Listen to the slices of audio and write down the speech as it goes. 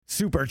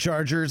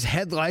superchargers,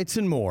 headlights,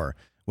 and more.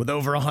 With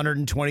over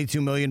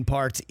 122 million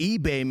parts,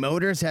 eBay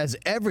Motors has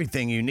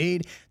everything you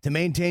need to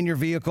maintain your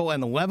vehicle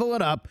and level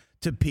it up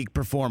to peak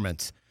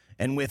performance.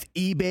 And with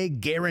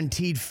eBay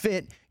Guaranteed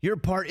Fit, your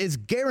part is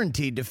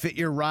guaranteed to fit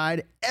your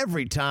ride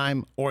every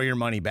time or your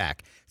money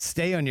back.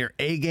 Stay on your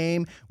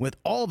A-game with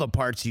all the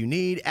parts you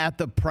need at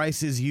the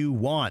prices you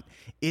want.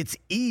 It's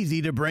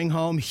easy to bring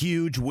home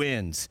huge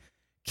wins.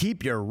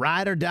 Keep your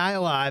ride or die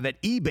alive at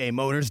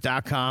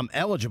ebaymotors.com.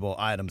 Eligible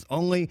items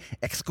only.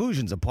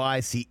 Exclusions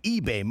apply. See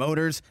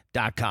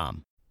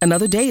ebaymotors.com.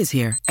 Another day is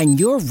here, and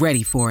you're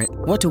ready for it.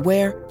 What to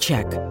wear?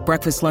 Check.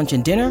 Breakfast, lunch,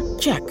 and dinner?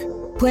 Check.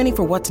 Planning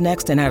for what's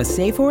next and how to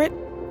save for it?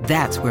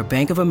 That's where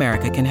Bank of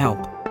America can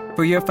help.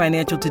 For your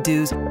financial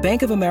to-dos,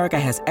 Bank of America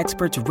has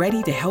experts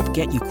ready to help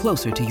get you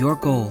closer to your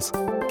goals.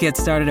 Get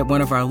started at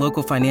one of our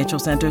local financial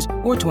centers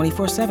or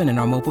 24/7 in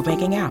our mobile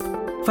banking app.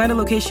 Find a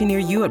location near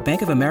you at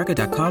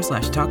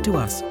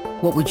bankofamerica.com/talktous.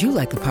 What would you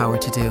like the power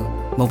to do?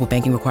 Mobile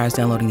banking requires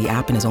downloading the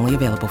app and is only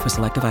available for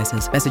select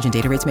devices. Message and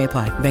data rates may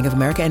apply. Bank of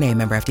America N.A.,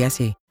 member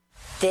FDIC.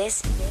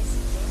 This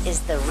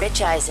is the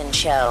Rich Eisen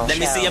Show. Let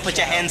me see you put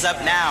your hands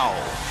up now.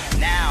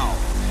 Now.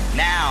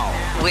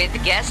 With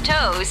guest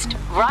host,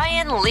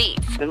 Ryan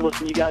Leaf. Been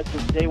listening to you guys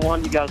since day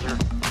one. You guys are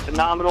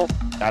phenomenal.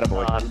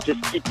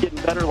 Just keep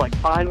getting better like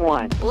fine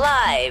wine.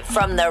 Live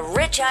from the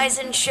Rich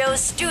Eisen Show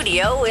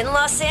studio in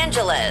Los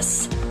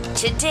Angeles.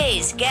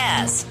 Today's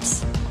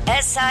guests: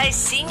 SI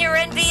senior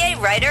NBA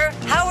writer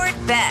Howard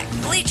Beck,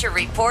 Bleacher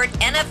Report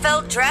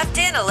NFL draft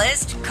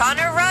analyst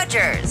Connor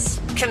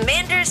Rogers,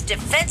 Commanders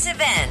defensive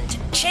end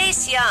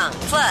Chase Young,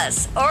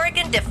 plus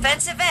Oregon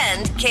defensive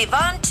end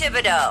Kayvon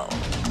Thibodeau.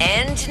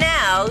 And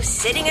now,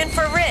 sitting in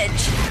for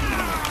Rich,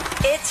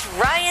 it's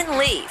Ryan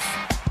Leaf.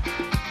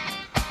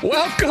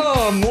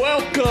 Welcome,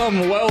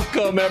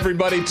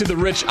 everybody, to the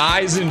Rich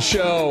Eisen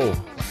Show.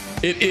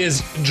 It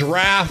is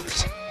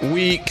draft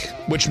week,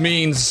 which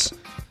means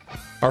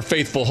our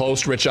faithful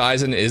host, Rich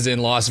Eisen, is in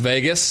Las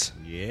Vegas.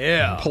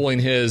 Yeah. Pulling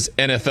his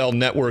NFL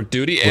Network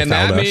duty. Without and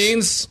that us.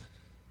 means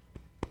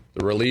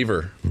the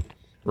reliever,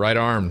 right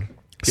arm,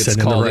 gets Send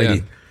in the called righty.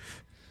 in.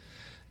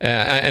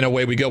 And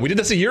away we go. We did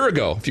this a year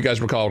ago, if you guys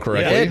recall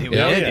correctly.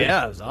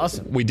 Yeah, it was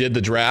awesome. We did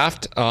the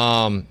draft.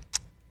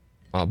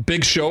 A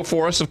big show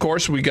for us, of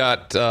course. We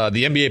got the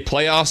NBA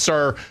playoffs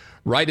are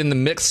right in the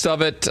mix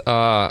of it.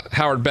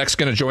 Howard Beck's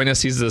going to join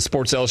us. He's the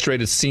Sports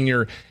Illustrated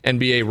senior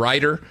NBA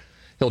writer.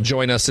 He'll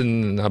join us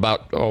in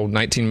about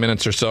 19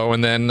 minutes or so.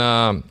 And then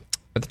at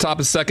the top of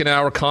the second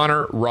hour,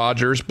 Connor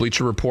Rogers,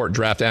 Bleacher Report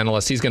draft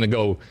analyst. He's going to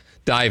go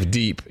dive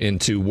deep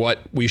into what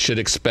we should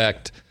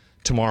expect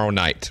tomorrow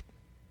night.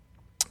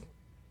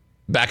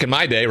 Back in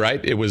my day, right,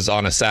 it was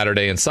on a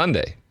Saturday and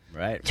Sunday.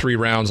 Right. 3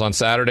 rounds on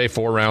Saturday,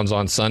 4 rounds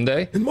on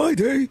Sunday. In my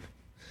day.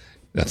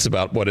 That's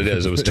about what it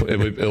is.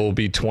 It will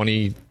be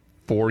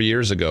 24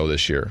 years ago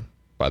this year,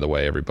 by the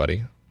way,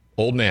 everybody.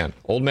 Old man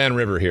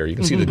River here. You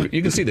can see the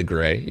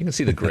gray. You can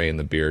see the gray in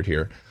the beard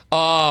here.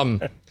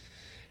 And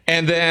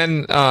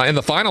then in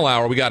the final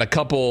hour, we got a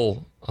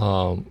couple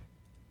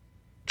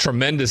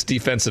tremendous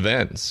defensive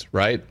ends,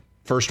 right?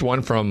 First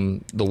one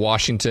from the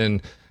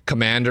Washington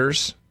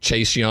Commanders.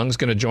 Chase Young's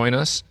going to join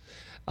us.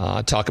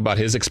 Talk about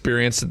his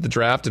experience at the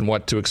draft and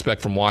what to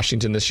expect from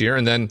Washington this year.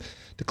 And then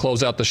to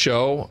close out the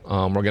show,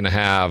 we're going to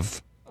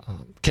have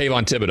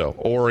Kayvon Thibodeau,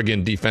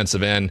 Oregon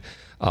defensive end.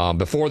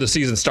 Before the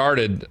season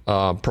started,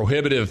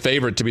 prohibitive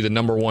favorite to be the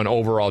number 1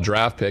 overall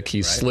draft pick.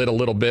 He slid a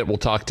little bit. We'll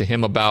talk to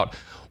him about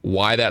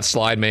why that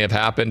slide may have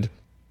happened.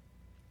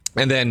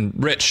 And then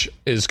Rich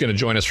is going to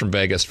join us from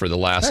Vegas for the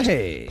last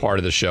part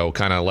of the show,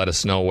 kind of let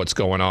us know what's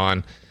going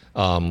on.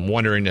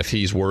 Wondering if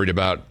he's worried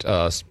about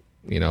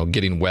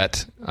getting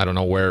wet. I don't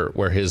know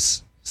where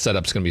his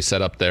setup's going to be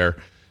set up there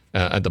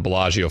at the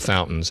Bellagio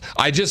fountains.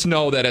 I just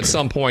know that at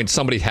some point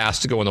somebody has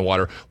to go in the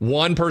water.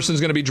 One person's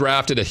going to be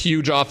drafted, a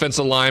huge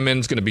offensive lineman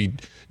is going to be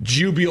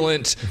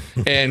jubilant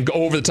and go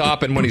over the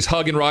top, and when he's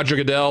hugging Roger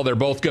Goodell, they're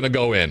both going to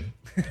go in.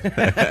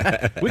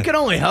 We can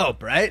only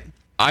hope, right?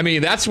 I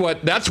mean, that's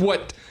what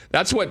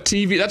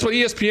TV, that's what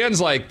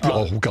ESPN's like.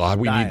 Oh God,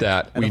 we need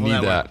that. We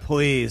need that.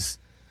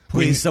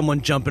 Please,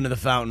 someone jump into the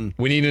fountain.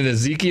 We need an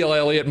Ezekiel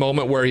Elliott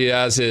moment where he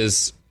has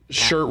his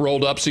shirt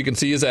rolled up so you can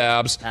see his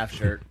abs. Half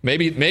shirt.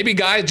 Maybe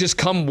guys just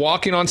come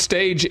walking on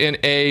stage in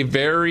a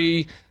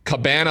very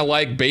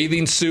Cabana-like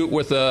bathing suit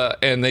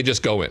and they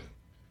just go in.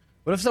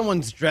 What if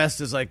someone's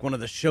dressed as like one of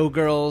the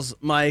showgirls,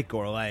 Mike,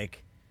 or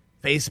like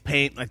face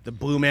paint, like the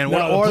Blue Man,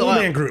 or the Blue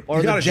Man group,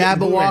 or the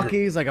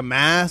Jabberwockies, like a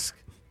mask?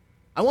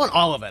 I want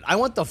all of it. I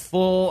want the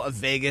full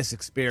Vegas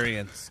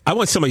experience. I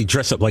want somebody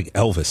dressed up like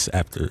Elvis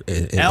after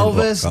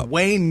Elvis,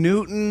 Wayne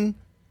Newton,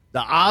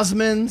 the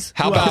Osmonds.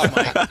 How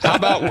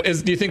about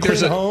do you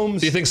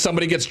think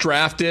somebody gets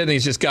drafted and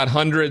he's just got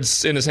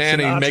hundreds in his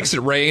hand and he makes it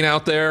rain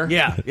out there?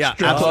 Yeah.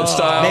 Strip club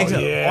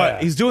style.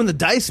 He's doing the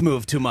dice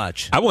move too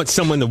much. I want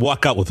someone to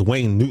walk out with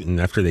Wayne Newton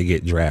after they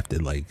get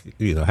drafted,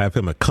 have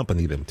him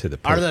accompany them to the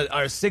pick.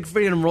 Are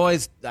Siegfried and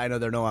Roy's? I know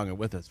they're no longer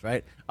with us,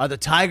 right? Are the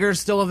Tigers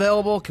still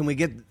available? Can we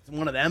get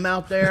one of them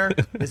out there?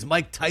 Is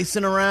Mike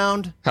Tyson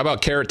around? How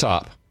about Carrot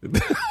Top?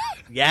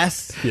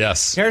 Yes.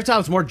 Yes. Carrot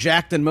Top's more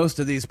jacked than most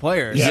of these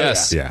players.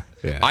 Yes. Yeah.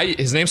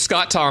 His name's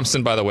Scott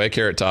Thompson, by the way,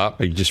 Carrot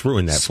Top. You just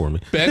ruined that for me.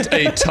 Spent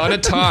a ton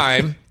of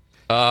time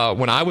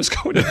when I was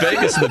going to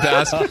Vegas in the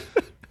past,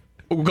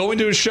 going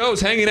to his shows,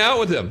 hanging out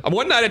with him.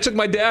 One night I took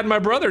my dad and my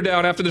brother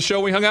down after the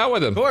show. We hung out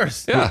with him. Of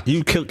course. Yeah.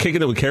 You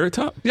kicking it with Carrot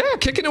Top? Yeah,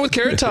 kicking it with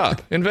Carrot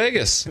Top in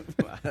Vegas.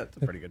 That's a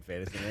pretty good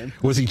fantasy name.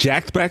 Was he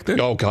jacked back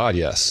then? Oh, God,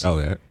 yes. Oh,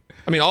 yeah.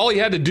 I mean, all he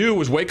had to do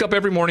was wake up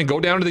every morning, go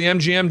down to the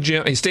MGM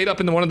gym. He stayed up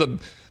in one of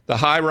the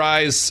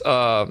high-rise,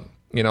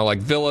 like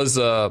villas,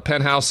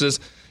 penthouses.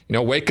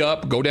 Wake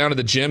up, go down to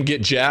the gym,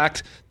 get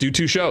jacked, do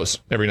 2 shows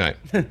every night.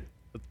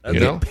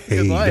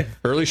 Good life.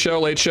 Early show,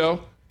 late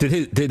show.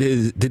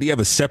 Did he have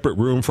a separate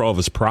room for all of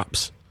his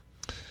props?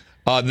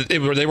 They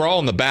were all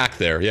in the back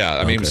there. Yeah,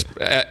 I mean,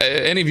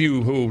 any of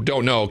you who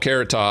don't know,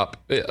 Carrot Top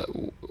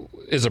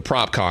is a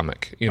prop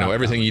comic.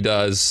 Everything he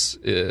does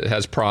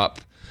has prop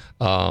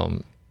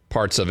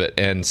parts of it,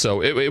 and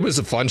so it was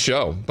a fun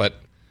show. But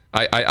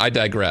I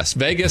digress.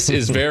 Vegas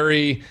is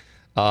very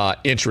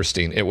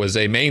interesting. It was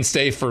a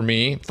mainstay for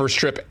me. First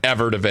trip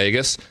ever to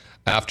Vegas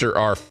after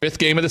our 5th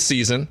game of the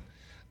season.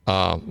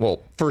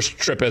 First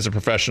trip as a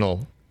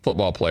professional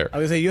football player. I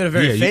was going to say, you had a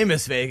very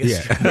famous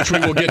Vegas. Yeah. Which we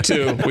will get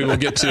to. We will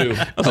get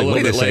to a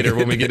little bit later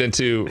when we get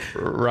into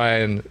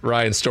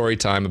Ryan's story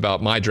time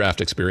about my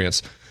draft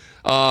experience.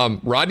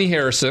 Rodney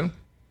Harrison,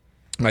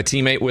 my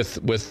teammate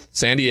with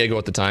San Diego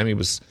at the time, he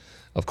was,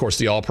 of course,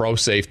 the All-Pro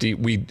safety.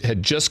 We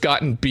had just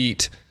gotten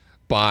beat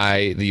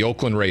by the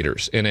Oakland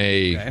Raiders in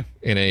a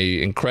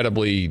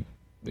incredibly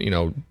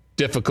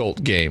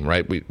difficult game.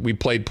 Right, we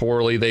played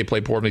poorly. They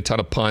played poorly. Ton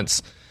of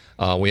punts.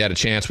 We had a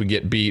chance. We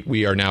get beat.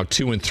 We are now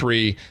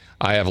 2-3.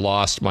 I have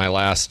lost my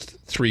last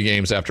 3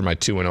 games after my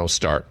 2-0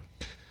 start.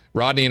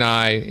 Rodney and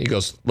I, he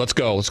goes, let's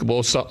go. Let's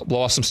blow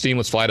off some steam.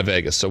 Let's fly to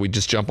Vegas. So we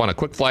just jump on a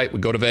quick flight. We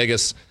go to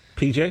Vegas.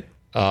 PJ?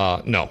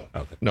 No.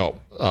 Okay. No.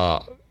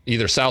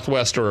 Either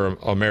Southwest or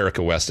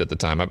America West at the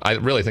time. I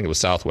really think it was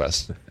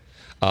Southwest.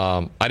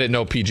 I didn't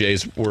know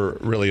PJs were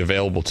really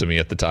available to me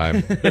at the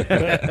time.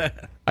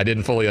 I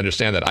didn't fully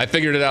understand that. I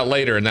figured it out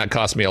later, and that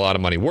cost me a lot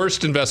of money.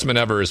 Worst investment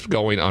ever is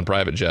going on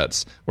private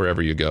jets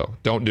wherever you go.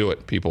 Don't do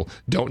it, people.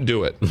 Don't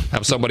do it.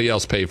 Have somebody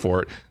else pay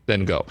for it,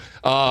 then go.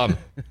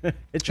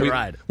 It's your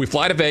ride. We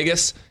fly to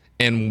Vegas,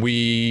 and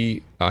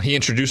he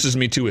introduces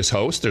me to his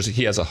host.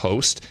 He has a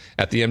host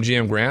at the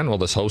MGM Grand. Well,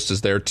 this host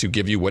is there to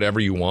give you whatever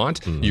you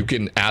want. Mm-hmm. You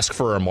can ask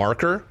for a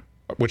marker,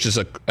 which is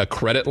a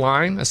credit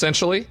line,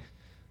 essentially.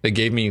 They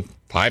gave me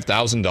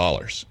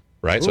 $5,000,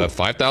 right? Ooh. So I have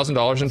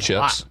 $5,000 in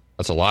chips.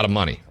 That's a lot of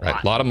money, right?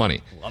 A lot of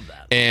money. Love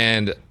that.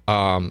 And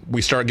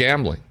we start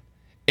gambling,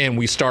 and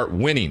we start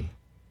winning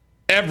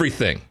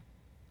everything.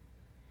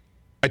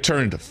 I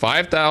turned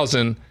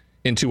 $5,000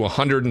 into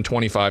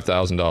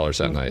 $125,000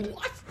 that night.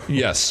 What?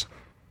 Yes.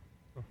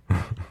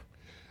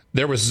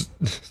 There was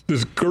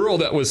this girl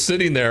that was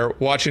sitting there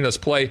watching us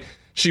play.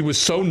 She was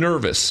so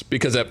nervous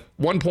because at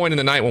one point in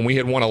the night when we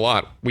had won a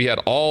lot, we had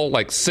all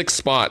 6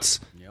 spots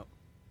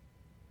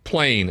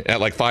playing at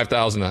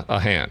 $5,000 a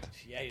hand.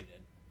 Yeah, you did.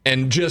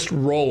 And just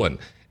rolling.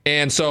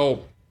 And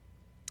so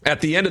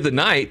at the end of the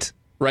night,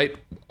 right,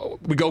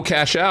 we go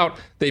cash out.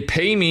 They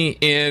pay me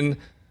in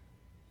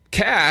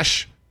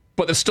cash,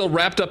 but it's still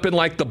wrapped up in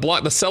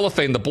the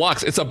cellophane, the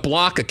blocks. It's a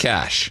block of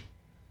cash.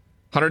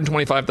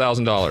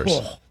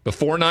 $125,000.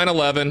 Before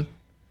 9/11,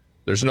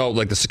 there's no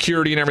the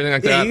security and everything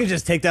like that. Yeah, you could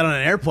just take that on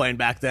an airplane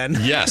back then.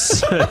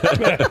 Yes.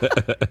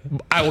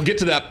 I will get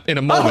to that in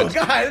a moment. Oh,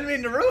 God, I didn't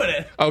mean to ruin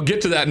it. I'll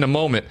get to that in a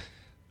moment.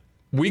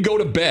 We go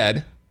to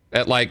bed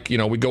at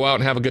we go out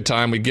and have a good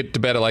time. We get to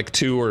bed at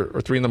 2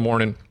 or 3 in the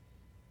morning.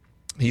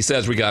 He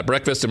says we got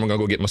breakfast and we're going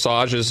to go get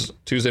massages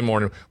Tuesday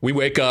morning. We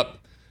wake up,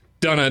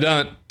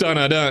 dun-a-dun,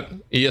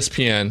 dun-a-dun,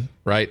 ESPN,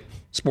 right?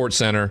 Sports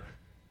Center.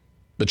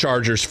 The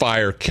Chargers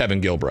fire Kevin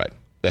Gilbride,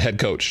 the head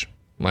coach,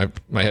 my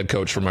head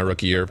coach for my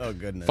rookie year. Oh,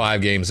 goodness.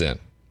 5 games in.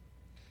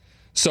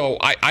 So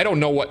I don't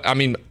know what,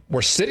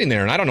 we're sitting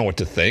there and I don't know what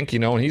to think,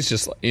 and he's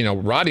just,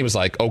 Rodney was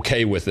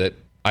okay with it,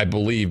 I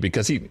believe,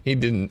 because he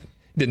didn't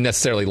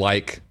necessarily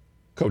like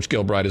Coach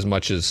Gilbride as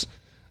much as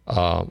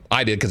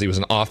I did because he was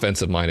an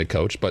offensive-minded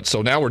coach. But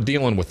so now we're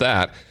dealing with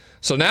that.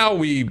 So now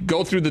we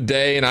go through the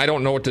day, and I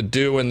don't know what to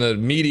do, and the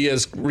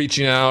media's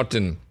reaching out,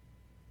 and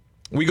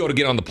we go to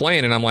get on the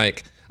plane, and I'm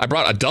like, I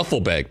brought a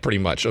duffel bag, pretty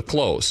much, of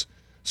clothes.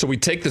 So we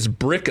take this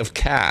brick of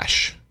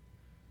cash,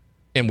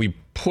 and we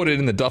put it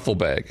in the duffel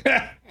bag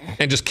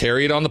and just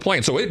carry it on the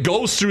plane. So it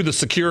goes through the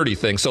security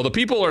thing. So the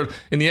people are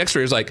in the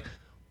X-rays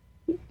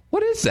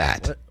what is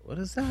that? What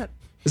is that?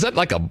 Is that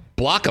a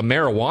block of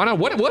marijuana?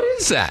 What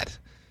is that?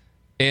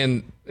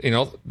 And,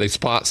 they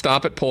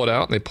stop it, pull it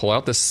out, and they pull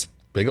out this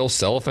big old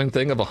cellophane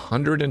thing of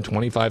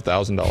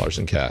 $125,000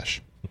 in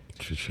cash.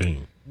 It's a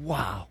shame.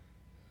 Wow.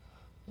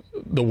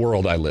 The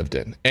world I lived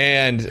in.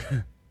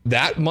 And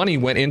that money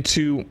went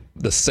into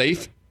the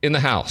safe in the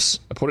house.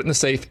 I put it in the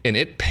safe, and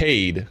it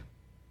paid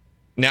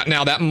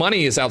Now that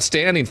money is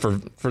outstanding for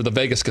the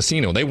Vegas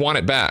casino. They want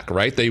it back,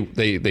 right?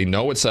 They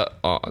know it's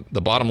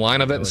the bottom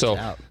line of it, and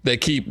so they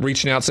keep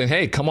reaching out saying,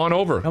 "Hey, come on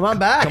over, come on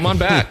back,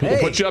 hey. We'll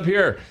put you up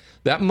here."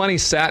 That money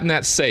sat in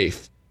that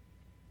safe,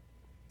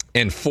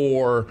 and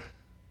for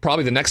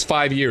probably the next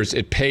 5 years,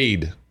 it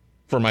paid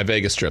for my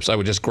Vegas trips. I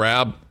would just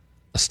grab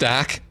a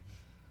stack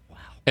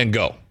and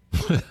go,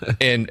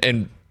 and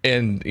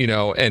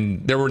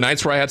there were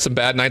nights where I had some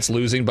bad nights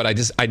losing, but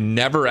I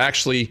never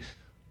actually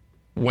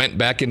went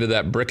back into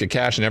that brick of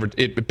cash, and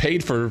it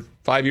paid for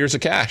 5 years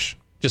of cash.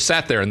 Just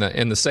sat there in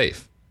the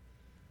safe.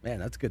 Man,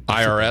 that's good.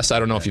 IRS. I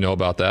don't know if you know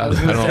about that.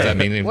 I don't know if that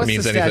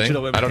means anything.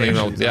 I don't even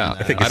know. Yeah,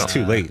 I think it's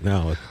too late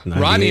now.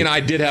 Rodney and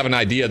I did have an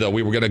idea though.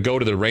 We were going to go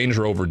to the Range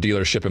Rover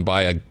dealership and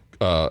buy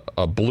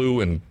a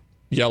blue and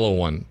yellow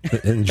one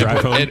and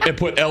drive home and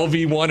put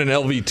LV1 and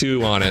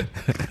LV2 on it.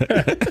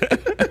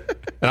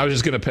 And I was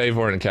just going to pay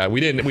for it in cash. We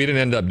didn't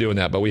end up doing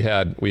that, but we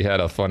had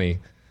a funny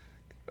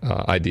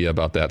idea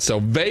about that. So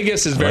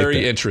Vegas is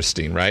very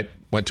interesting, right?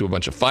 Went to a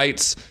bunch of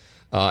fights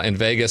in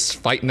Vegas,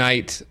 fight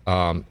night,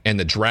 and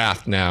the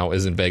draft now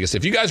is in Vegas.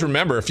 If you guys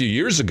remember a few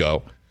years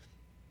ago,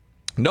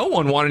 no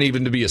one wanted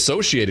even to be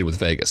associated with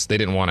Vegas. They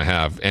didn't want to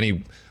have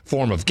any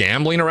form of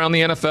gambling around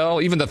the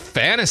NFL, even the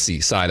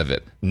fantasy side of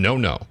it.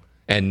 No.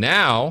 And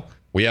now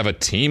we have a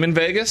team in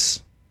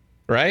Vegas,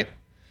 right?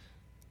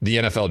 The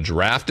NFL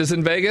draft is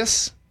in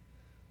Vegas.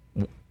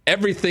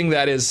 Everything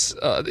that is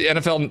the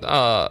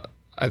NFL,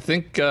 I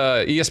think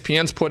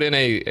ESPN's put in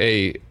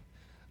a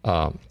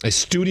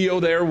studio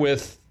there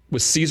with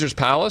Caesar's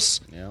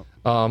Palace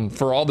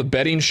for all the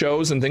betting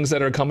shows and things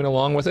that are coming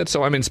along with it.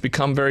 So I mean, it's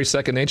become very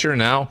second nature. And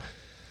now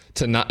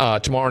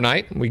tomorrow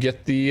night we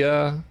get the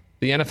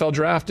NFL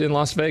draft in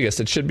Las Vegas.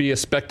 It should be a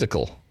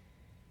spectacle.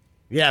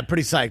 Yeah,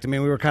 pretty psyched. I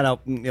mean, we were kind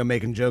of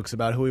making jokes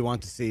about who we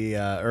want to see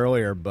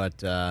earlier,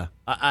 but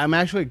I'm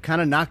actually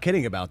kind of not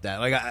kidding about that.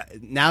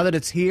 Like now that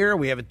it's here,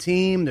 we have a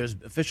team. There's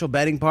official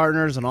betting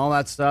partners and all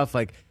that stuff.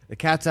 Like the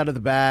cat's out of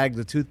the bag,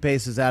 the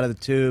toothpaste is out of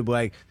the tube.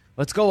 Like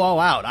let's go all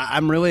out.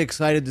 I'm really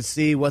excited to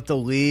see what the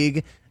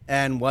league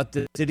and what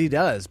the city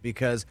does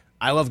because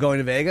I love going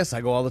to Vegas.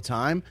 I go all the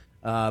time.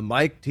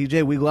 Mike,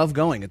 TJ, we love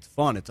going. It's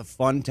fun. It's a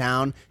fun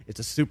town.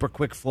 It's a super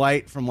quick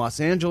flight from Los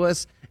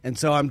Angeles. And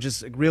so I'm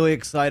just really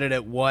excited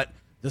at what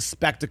the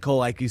spectacle,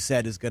 like you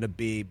said, is going to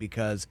be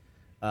because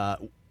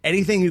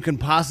anything you can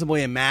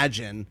possibly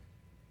imagine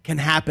can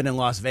happen in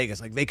Las Vegas.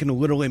 Like they can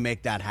literally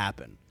make that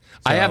happen. So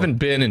I haven't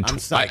been in. I'm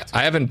psyched.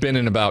 I haven't been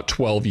in about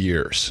 12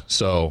 years.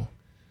 So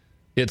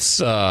it's.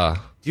 Do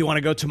you want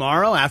to go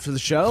tomorrow after the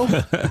show?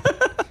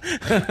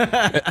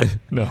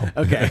 No.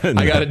 Okay.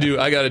 I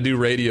got to do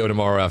radio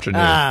tomorrow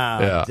afternoon.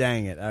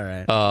 Dang it! All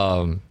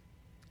right.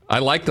 I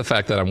like the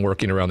fact that I'm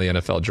working around the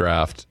NFL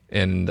draft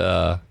and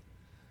not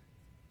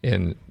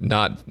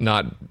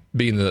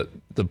being the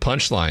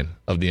punchline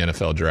of the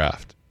NFL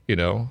draft. You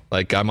know,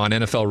 like I'm on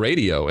NFL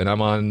radio and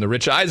I'm on the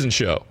Rich Eisen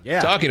show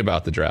talking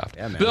about the draft.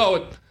 Yeah,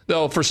 man.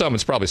 Though for some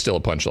it's probably still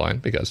a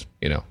punchline because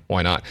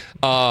why not?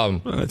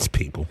 It's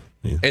people.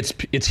 Yeah.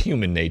 It's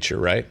human nature,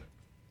 right?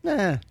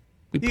 Yeah.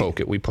 We poke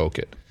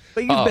it.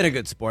 But you've been a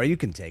good sport. You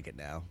can take it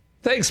now.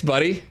 Thanks,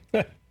 buddy.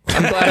 I'm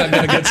glad I've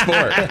been a good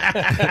sport.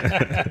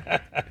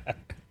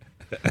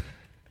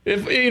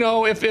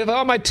 If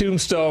on my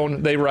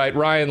tombstone they write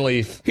Ryan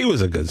Leaf, he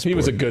was a good sport. He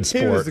was a good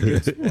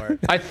sport.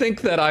 I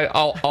think that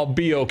I'll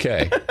be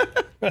okay.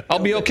 I'll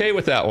be okay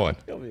with that one.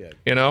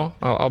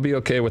 I'll be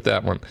okay with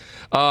that one.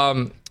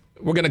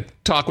 We're going to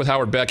talk with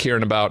Howard Beck here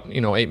in about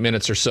 8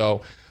 minutes or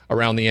so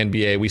around the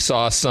NBA. We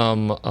saw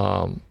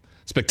some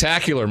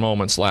spectacular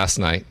moments last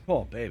night.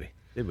 Oh baby,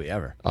 did we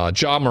ever?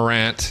 Ja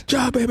Morant.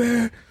 Ja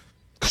baby.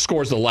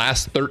 Scores the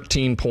last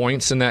 13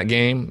 points in that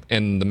game,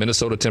 and the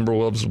Minnesota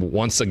Timberwolves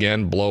once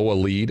again blow a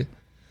lead.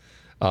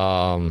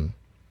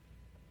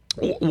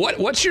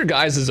 What's your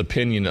guys'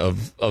 opinion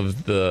of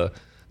the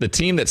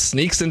team that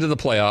sneaks into the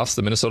playoffs,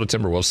 the Minnesota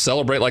Timberwolves,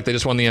 celebrate like they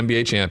just won the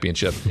NBA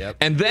championship,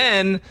 and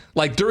then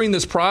like during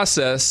this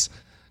process,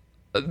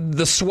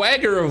 the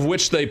swagger of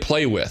which they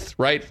play with,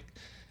 right?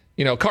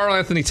 Karl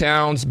Anthony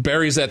Towns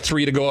buries that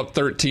three to go up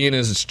 13,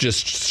 is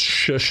just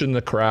shushing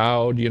the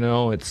crowd.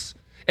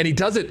 And he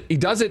does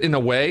it in a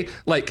way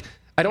like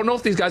I don't know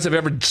if these guys have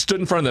ever stood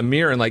in front of the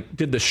mirror and like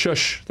did the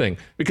shush thing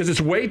because it's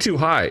way too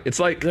high. It's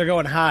like they're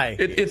going high.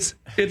 It's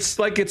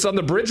like it's on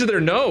the bridge of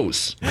their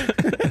nose.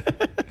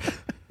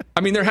 I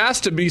mean, there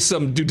has to be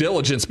some due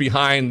diligence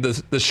behind the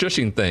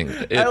shushing thing.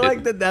 I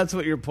like that. That's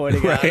what you're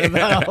pointing out.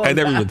 I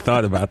never even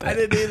thought about that. I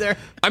didn't either.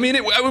 I mean,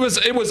 it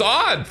was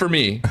odd for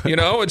me.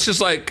 It's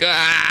just like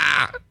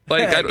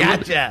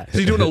gotcha. Is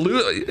he doing a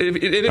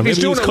if he's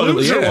doing a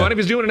loser one, if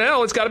he's doing an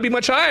L, it's got to be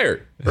much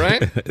higher,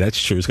 right?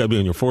 That's true. It's got to be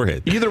on your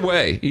forehead. Either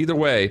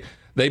way,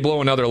 they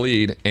blow another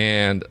lead,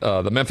 and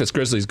the Memphis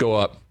Grizzlies go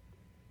up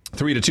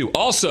 3-2.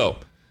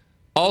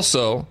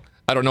 Also.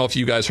 I don't know if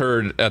you guys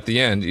heard at the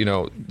end,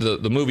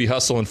 the movie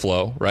Hustle and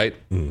Flow, right?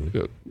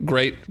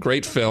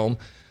 Great film.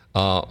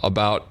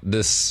 about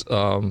this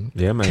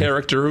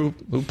character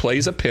who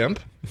plays a pimp,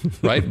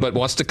 right? But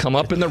wants to come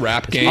up in the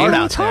rap game. Hard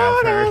out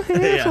there, I've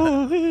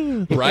heard.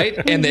 Yeah.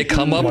 Right? And they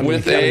come up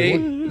with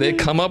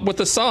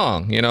a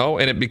song,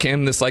 and it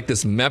became this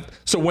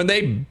so when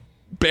they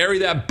bury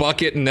that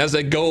bucket and as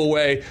they go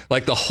away,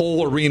 like the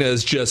whole arena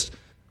is just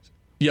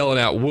yelling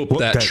out, whoop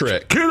that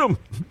trick. Get him.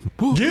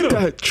 Get him.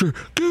 That trick.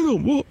 Get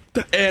him. Whoop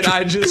that and trick.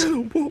 I just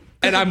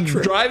and I'm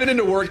driving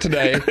into work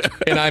today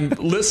and I'm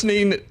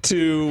listening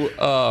to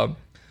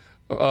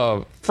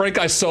Frank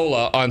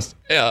Isola on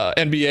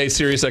NBA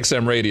Sirius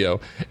XM radio,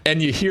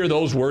 and you hear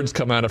those words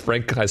come out of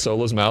Frank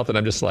Isola's mouth, and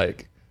I'm just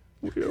like,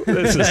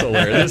 this is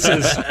hilarious.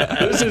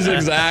 This is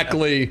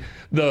exactly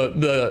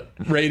the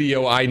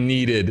radio I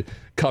needed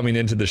coming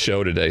into the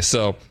show today.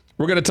 So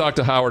we're going to talk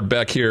to Howard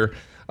Beck here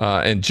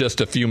in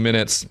just a few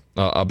minutes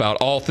about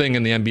all thing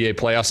in the NBA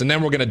playoffs, and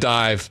then we're going to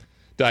dive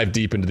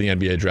deep into the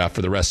NBA draft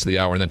for the rest of the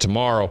hour. And then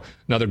tomorrow,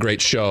 another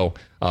great show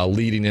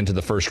leading into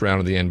the first round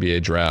of the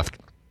NBA draft.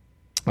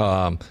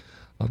 I'm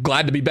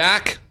glad to be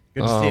back.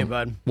 Good to see you,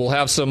 bud. We'll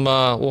have some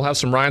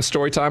Ryan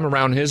story time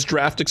around his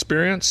draft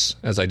experience.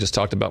 As I just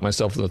talked about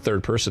myself in the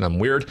third person, I'm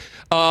weird.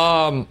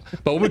 But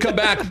when we come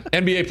back,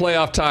 NBA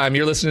playoff time.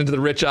 You're listening to the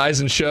Rich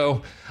Eisen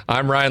Show.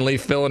 I'm Ryan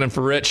Leaf, filling in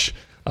for Rich.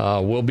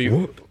 We'll be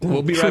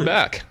right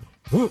back.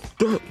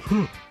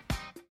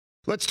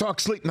 Let's talk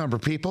Sleep Number,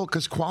 people,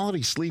 because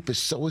quality sleep is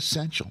so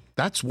essential.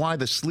 That's why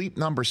the Sleep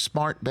Number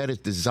smart bed is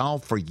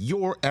designed for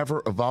your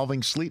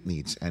ever-evolving sleep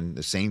needs, and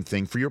the same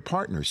thing for your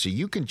partner, so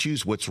you can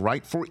choose what's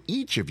right for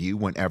each of you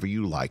whenever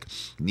you like.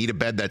 Need a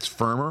bed that's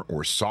firmer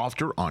or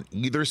softer on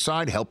either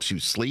side, helps you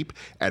sleep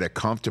at a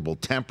comfortable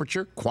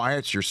temperature,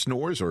 quiets your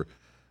snores or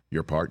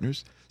your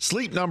partner's?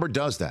 Sleep Number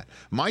does that.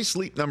 My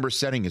Sleep Number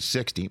setting is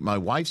 60. My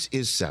wife's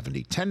is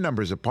 70. 10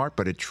 numbers apart,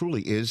 but it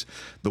truly is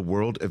the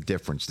world of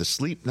difference. The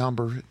Sleep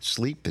Number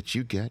sleep that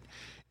you get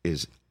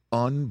is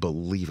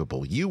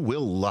unbelievable. You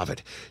will love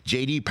it.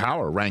 J.D.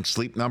 Power ranks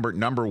Sleep Number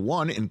number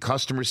 1 in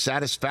customer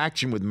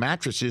satisfaction with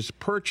mattresses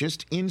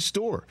purchased in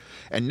store.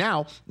 And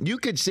now you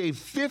could save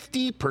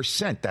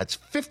 50%. That's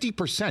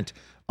 50%.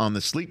 On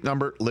the Sleep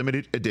Number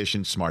limited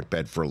edition smart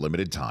bed for a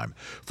limited time.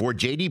 For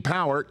J.D.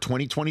 Power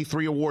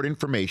 2023 award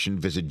information,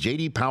 visit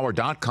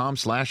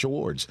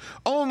jdpower.com/awards.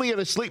 Only at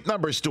a Sleep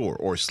Number store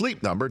or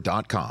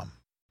sleepnumber.com.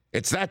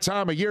 It's that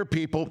time of year,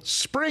 people.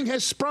 Spring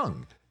has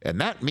sprung,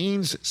 and that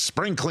means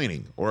spring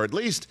cleaning, or at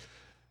least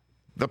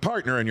the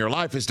partner in your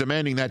life is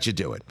demanding that you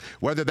do it.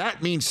 Whether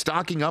that means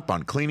stocking up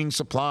on cleaning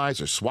supplies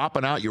or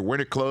swapping out your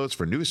winter clothes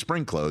for new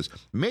spring clothes,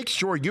 make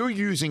sure you're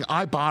using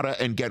Ibotta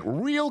and get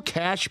real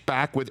cash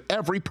back with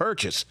every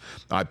purchase.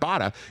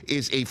 Ibotta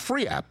is a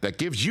free app that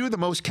gives you the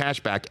most cash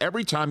back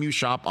every time you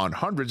shop on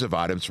hundreds of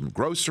items, from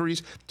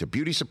groceries to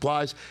beauty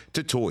supplies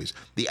to toys.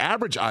 The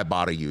average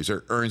Ibotta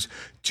user earns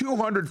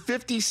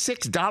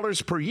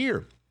 $256 per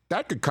year.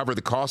 That could cover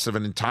the cost of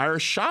an entire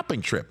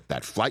shopping trip,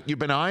 that flight you've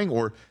been eyeing,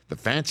 or the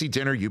fancy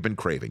dinner you've been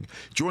craving.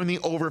 Join the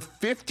over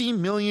 50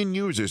 million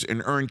users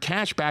and earn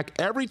cash back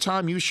every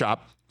time you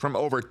shop from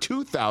over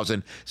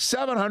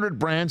 2,700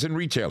 brands and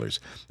retailers.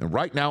 And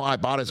right now,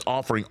 Ibotta is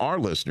offering our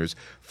listeners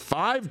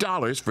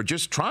 $5 for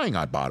just trying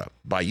Ibotta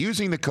by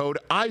using the code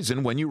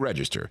EISEN when you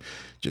register.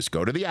 Just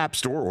go to the App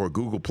Store or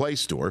Google Play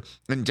Store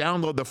and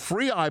download the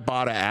free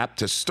Ibotta app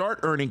to start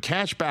earning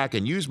cash back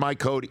and use my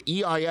code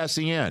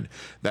EISEN.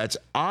 That's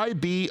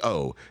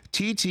IBOTTA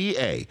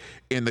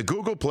in the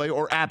Google Play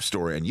or App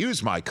Store and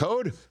use my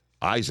code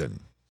EISEN.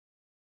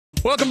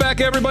 Welcome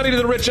back, everybody, to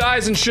the Rich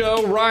Eisen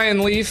Show.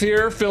 Ryan Leaf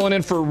here, filling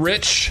in for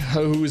Rich,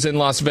 who's in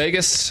Las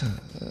Vegas,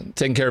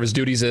 taking care of his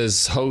duties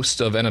as host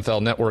of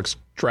NFL Network's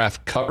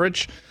draft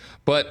coverage.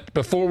 But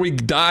before we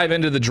dive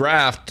into the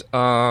draft, the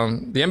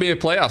NBA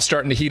playoffs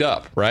starting to heat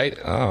up, right?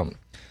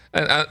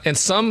 And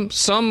some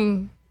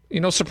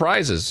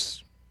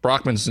surprises.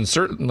 Brockman's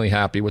certainly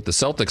happy with the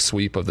Celtics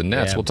sweep of the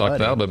Nets. We'll talk about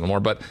that a little bit more.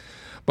 But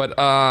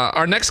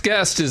our next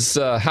guest is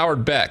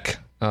Howard Beck,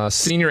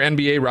 senior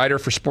NBA writer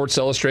for Sports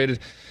Illustrated.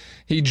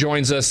 He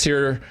joins us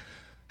here.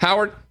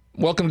 Howard,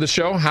 welcome to the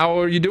show. How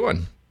are you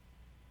doing?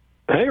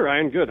 Hey,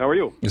 Ryan. Good. How are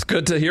you? It's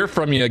good to hear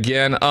from you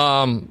again.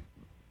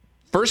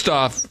 First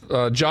off,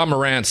 Ja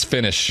Morant's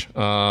finish,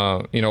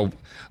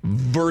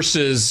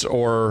 versus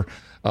or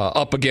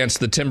up against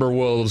the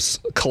Timberwolves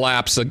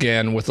collapse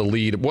again with a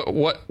lead.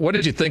 What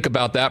did you think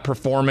about that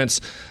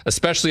performance,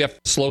 especially after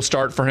a slow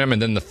start for him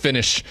and then the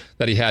finish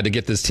that he had to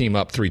get this team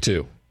up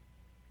 3-2?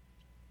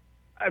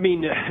 I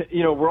mean,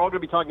 we're all going to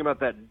be talking about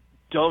that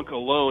dunk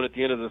alone at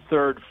the end of the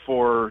third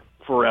for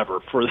forever,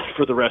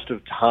 for the rest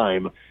of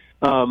time.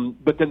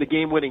 But then the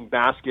game-winning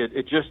basket,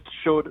 it just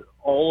showed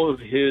all of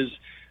his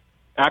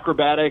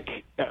acrobatic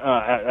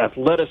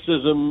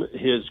athleticism,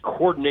 his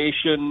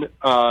coordination,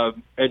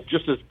 and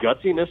just his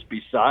gutsiness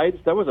besides.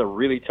 That was a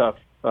really tough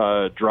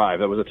drive.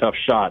 That was a tough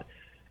shot.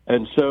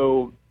 And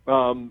so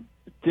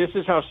this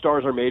is how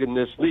stars are made in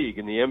this league.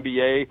 In the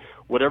NBA,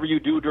 whatever you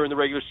do during the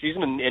regular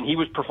season, and he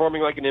was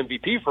performing like an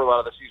MVP for a lot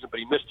of the season, but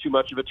he missed too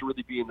much of it to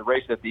really be in the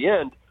race at the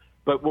end.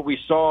 But what we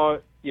saw,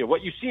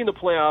 what you see in the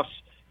playoffs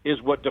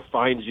is what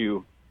defines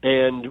you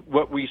And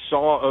what we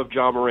saw of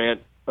Ja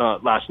Morant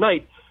last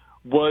night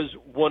was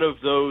one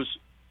of those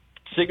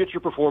signature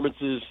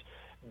performances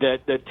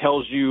that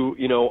tells you,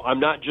 I'm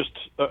not just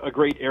a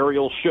great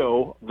aerial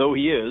show, though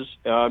he is.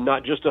 I'm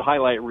not just a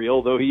highlight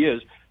reel, though he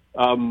is.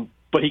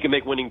 But he can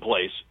make winning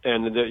plays.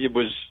 And it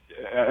was,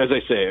 as I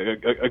say,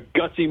 a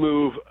gutsy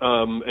move,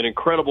 an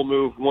incredible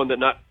move, one that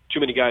not too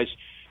many guys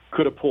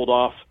could have pulled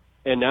off.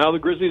 And now the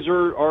Grizzlies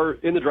are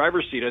in the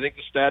driver's seat. I think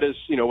the stat is,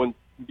 when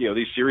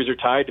these series are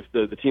tied, if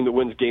the team that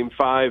wins Game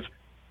 5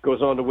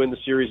 goes on to win the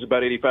series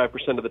about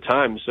 85% of the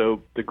time.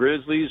 So the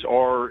Grizzlies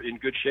are in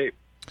good shape.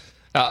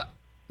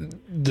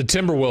 The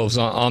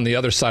Timberwolves on the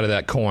other side of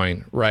that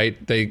coin, right?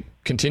 They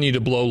continue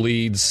to blow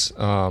leads.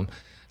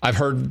 I've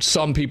heard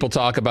some people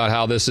talk about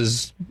how this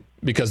is,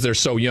 because they're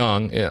so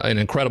young, an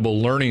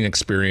incredible learning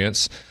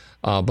experience,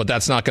 but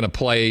that's not going to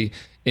play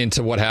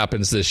into what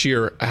happens this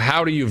year.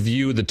 How do you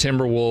view the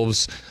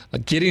Timberwolves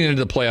getting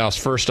into the playoffs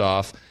first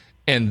off,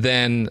 and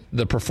then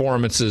the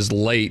performances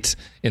late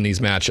in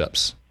these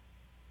matchups?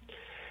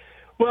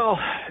 Well,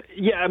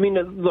 yeah, I mean,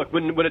 look,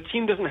 when a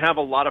team doesn't have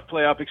a lot of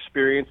playoff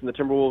experience and the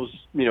Timberwolves,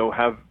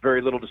 have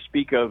very little to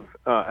speak of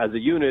as a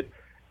unit,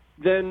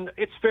 then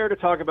it's fair to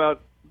talk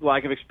about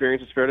lack of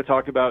experience. It's fair to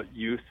talk about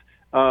youth.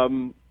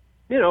 That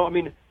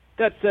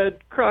said,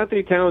 Karl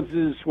Anthony Towns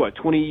is,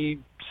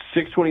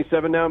 26,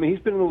 27 now? I mean,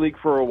 he's been in the league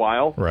for a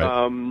while.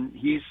 Right.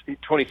 He's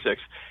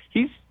 26.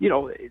 He's,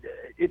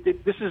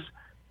 this is...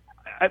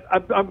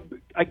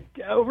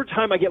 over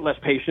time, I get less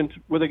patient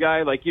with a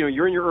guy. Like,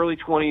 you're in your early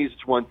 20s,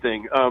 it's one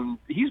thing.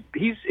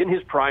 He's in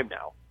his prime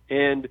now.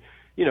 And,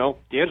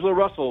 D'Angelo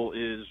Russell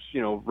is,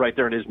 right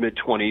there in his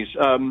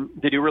mid-20s.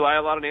 They do rely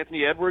a lot on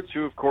Anthony Edwards,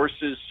 who, of course,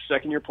 is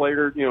second-year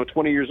player,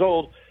 20 years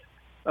old.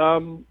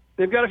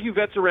 They've got a few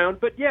vets around.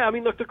 But, yeah, I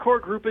mean, look, the core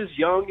group is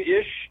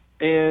young-ish,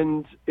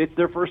 and it's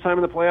their first time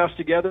in the playoffs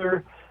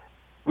together.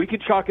 We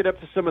could chalk it up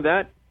to some of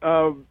that.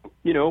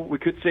 We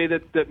could say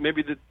that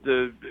maybe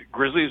the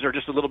Grizzlies are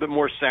just a little bit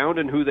more sound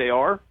in who they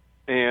are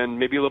and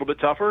maybe a little bit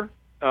tougher.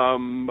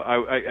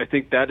 I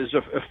think that is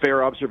a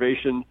fair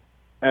observation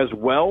as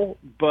well.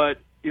 But,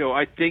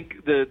 I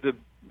think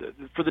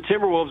for the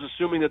Timberwolves,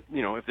 assuming that,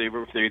 if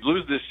they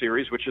lose this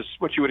series, which is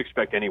what you would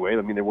expect anyway,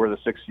 I mean, they were the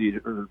 6th seed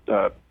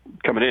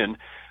coming in,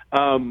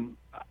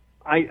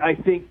 I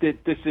think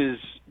that this is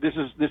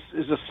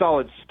a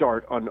solid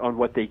start on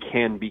what they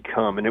can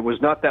become. And it was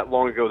not that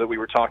long ago that we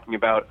were talking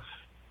about,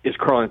 is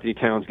Karl Anthony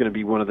Towns going to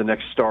be one of the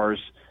next stars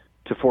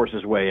to force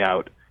his way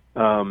out?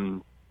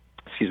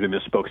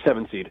 Misspoke,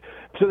 7th seed.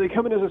 So they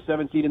come in as a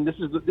 7th seed, and this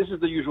is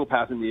the usual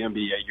path in the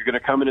NBA. You're going to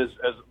come in as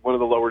one of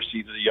the lower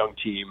seeds of the young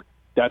team.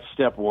 That's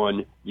step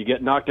one. You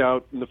get knocked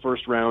out in the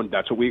first round.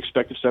 That's what we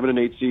expect of 7 and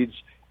 8 seeds.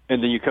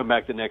 And then you come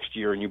back the next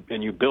year and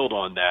you build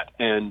on that.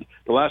 And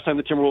the last time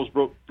the Timberwolves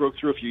broke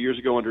through a few years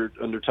ago under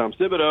Tom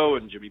Thibodeau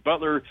and Jimmy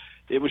Butler,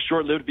 it was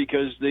short-lived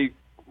because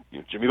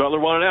Jimmy Butler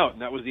wanted out,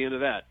 and that was the end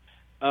of that.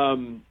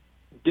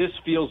 This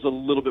feels a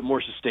little bit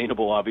more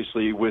sustainable,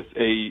 obviously, with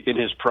in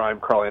his prime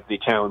Karl Anthony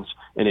Towns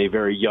and a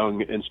very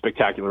young and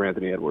spectacular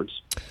Anthony Edwards.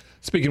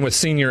 Speaking with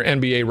senior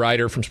NBA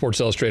writer from Sports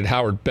Illustrated,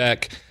 Howard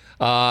Beck,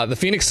 the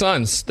Phoenix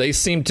Suns, they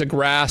seem to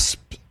grasp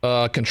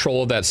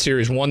control of that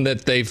series, one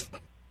that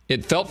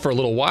it felt for a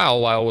little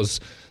while it was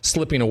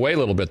slipping away a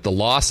little bit. The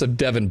loss of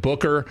Devin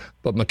Booker,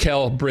 but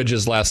Mikal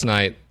Bridges last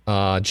night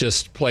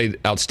just played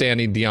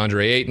outstanding.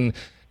 DeAndre Ayton,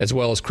 as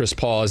well as Chris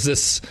Paul. Has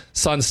this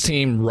Suns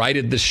team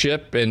righted the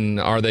ship, and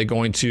are they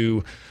going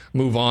to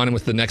move on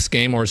with the next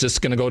game, or is this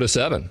going to go to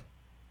 7?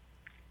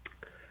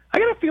 I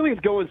got a feeling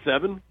it's going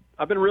 7.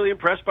 I've been really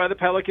impressed by the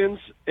Pelicans,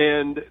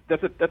 and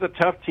that's a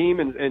tough team.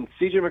 And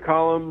C.J.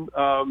 McCollum,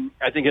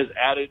 I think, has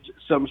added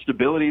some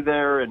stability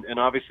there, and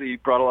obviously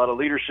brought a lot of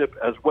leadership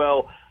as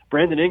well.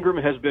 Brandon Ingram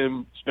has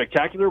been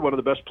spectacular, one of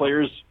the best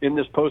players in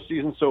this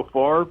postseason so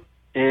far.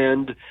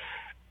 And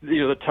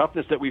the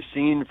toughness that we've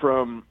seen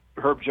from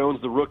Herb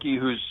Jones, the rookie,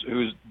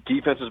 whose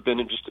defense has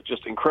been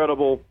just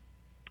incredible.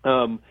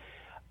 I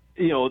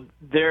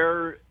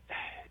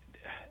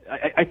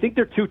think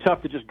they're too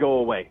tough to just go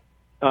away.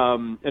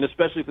 And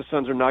especially if the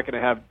Suns are not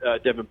going to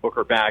have Devin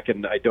Booker back,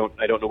 and I don't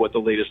know what the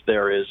latest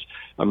there is.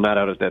 I'm not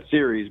out at that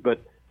series,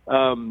 but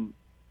I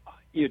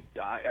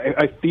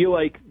feel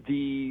like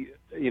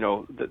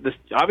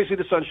obviously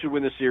the Suns should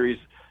win the series.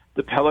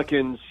 The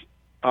Pelicans,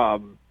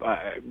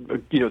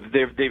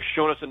 they've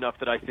shown us enough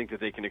that I think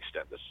that they can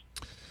extend this.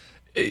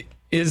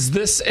 Is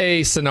this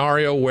a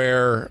scenario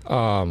where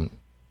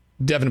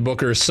Devin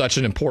Booker is such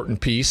an important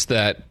piece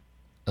that?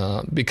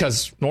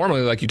 Because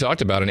normally, like you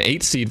talked about, an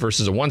 8 seed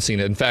versus a 1 seed,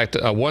 in fact,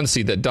 a 1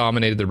 seed that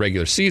dominated the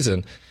regular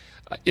season,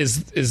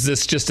 is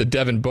this just a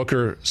Devin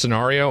Booker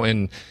scenario?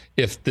 And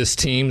if this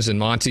team's and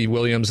Monty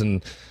Williams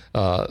and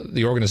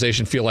the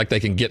organization feel like they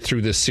can get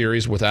through this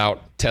series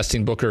without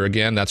testing Booker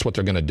again, that's what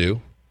they're going to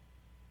do?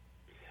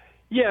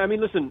 Yeah, I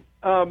mean, listen,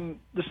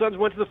 the Suns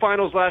went to the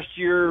finals last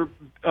year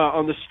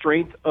on the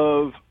strength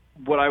of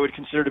what I would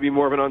consider to be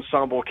more of an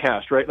ensemble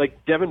cast, right?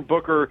 Like, Devin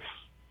Booker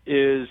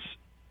is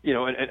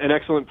an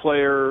excellent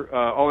player,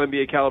 all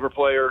NBA caliber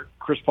player.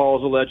 Chris Paul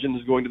is a legend,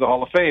 is going to the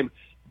Hall of Fame.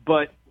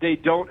 but they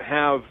don't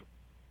have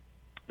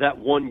that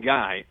one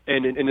guy,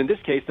 and in this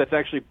case, that's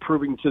actually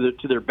proving to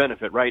their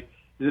benefit, right?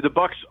 The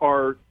Bucks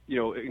are,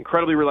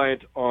 incredibly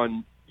reliant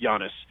on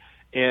Giannis,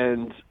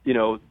 and you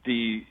go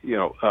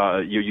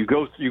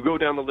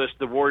down the list,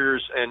 the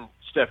Warriors and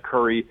Steph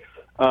Curry,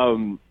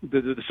 the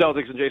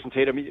Celtics and Jason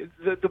Tatum.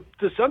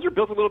 The Suns are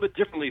built a little bit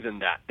differently than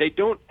that. They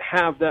don't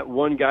have that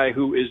one guy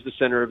who is the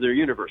center of their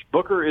universe.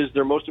 Booker is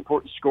their most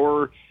important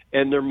scorer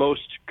and their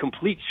most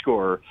complete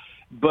scorer,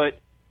 but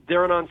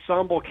they're an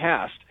ensemble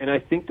cast, and I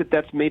think that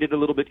that's made it a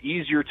little bit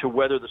easier to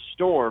weather the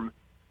storm,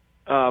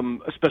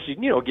 especially,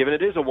 given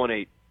it is a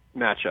 1-8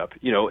 matchup.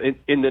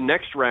 In the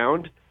next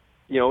round,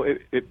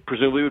 it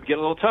presumably would get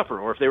a little tougher.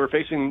 Or if they were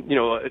facing,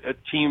 a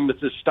team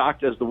that's as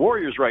stocked as the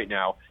Warriors right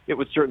now, it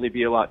would certainly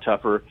be a lot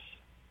tougher.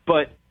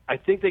 But I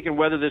think they can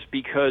weather this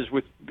because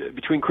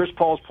between Chris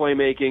Paul's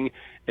playmaking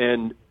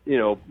and,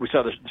 we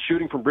saw the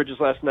shooting from Bridges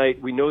last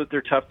night. We know that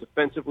they're tough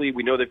defensively.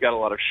 We know they've got a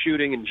lot of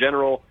shooting in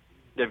general.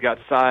 They've got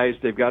size.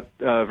 They've got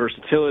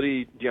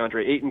versatility.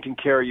 DeAndre Ayton can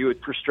carry you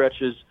for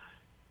stretches.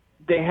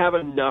 They have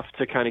enough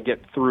to kind of get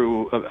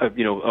through a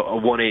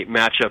 1-8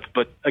 matchup.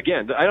 But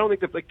again, I don't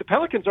think the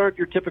Pelicans aren't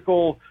your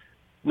typical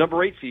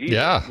number 8 seed either.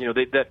 Yeah.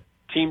 That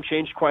team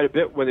changed quite a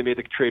bit when they made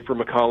the trade for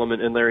McCollum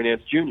and Larry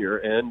Nance Jr.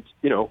 And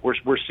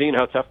we're seeing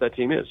how tough that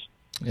team is.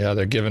 Yeah,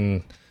 they're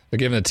giving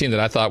a team that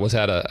I thought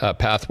had a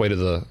pathway to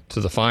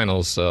the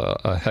finals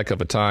a heck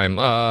of a time.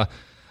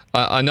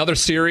 Another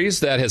series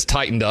that has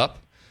tightened up.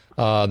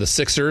 The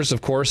Sixers,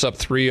 of course, up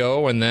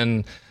 3-0, and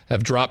then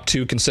have dropped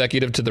 2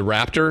 consecutive to the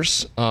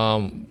Raptors.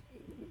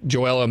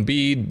 Joel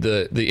Embiid,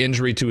 the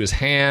injury to his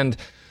hand.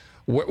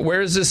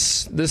 Where is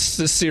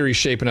this series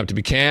shaping up to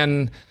be?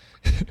 And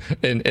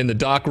the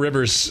Doc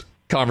Rivers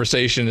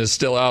conversation is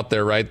still out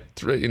there, right?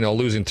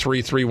 Losing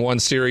 3-3-1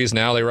 series.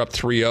 Now they were up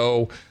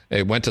 3-0.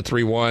 They went to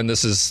 3-1.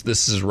 This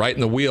is right in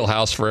the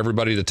wheelhouse for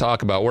everybody to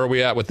talk about. Where are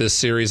we at with this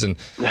series, and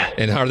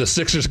are the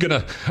Sixers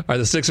gonna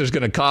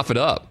cough it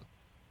up?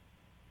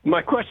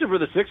 My question for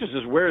the Sixers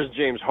is, where is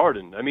James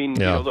Harden? I mean,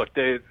 look,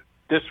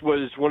 this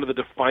was one of the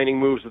defining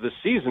moves of the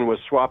season, was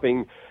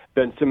swapping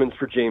Ben Simmons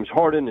for James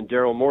Harden and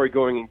Daryl Morey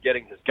going and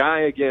getting his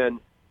guy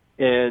again.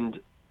 And,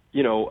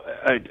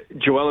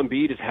 Joel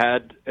Embiid has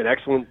had an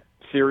excellent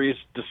series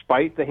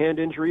despite the hand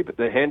injury, but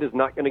the hand is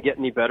not going to get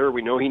any better.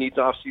 We know he needs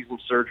off-season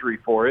surgery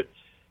for it,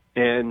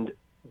 and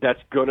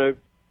that's going to,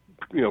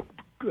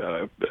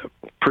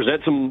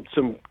 present some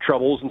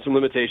troubles and some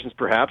limitations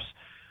perhaps.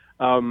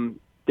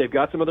 They've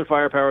got some other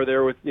firepower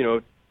there with,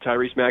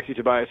 Tyrese Maxey,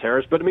 Tobias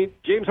Harris. But, I mean,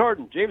 James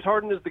Harden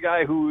is the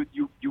guy who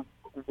you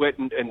went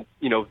and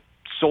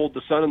sold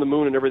the sun and the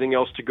moon and everything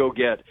else to go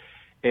get.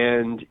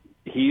 And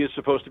he is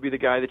supposed to be the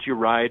guy that you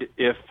ride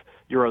if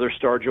your other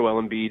star,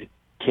 Joel Embiid,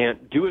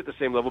 can't do it at the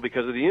same level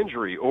because of the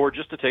injury, or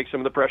just to take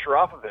some of the pressure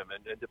off of him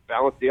and to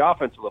balance the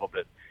offense a little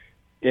bit.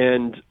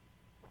 And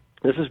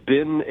this has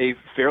been a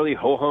fairly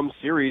ho-hum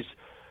series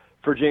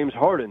for James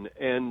Harden.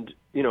 And,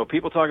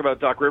 people talk about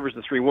Doc Rivers,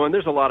 the 3-1.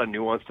 There's a lot of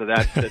nuance to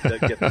that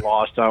gets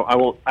lost.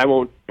 I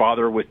won't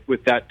bother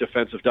with that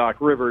defense of Doc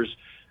Rivers.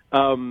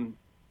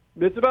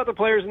 It's about the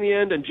players in the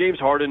end, and James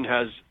Harden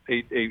has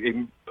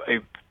a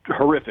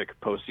horrific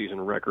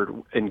postseason record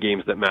in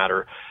games that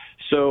matter.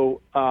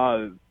 So,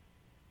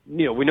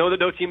 we know that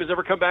no team has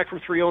ever come back from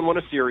 3-0 and won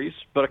a series,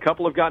 but a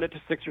couple have gotten it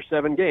to 6 or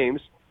 7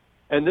 games.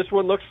 And this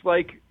one looks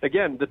like,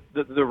 again,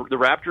 the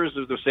Raptors,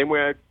 the same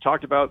way I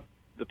talked about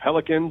the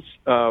Pelicans.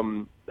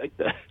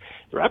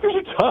 The Raptors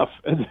are tough,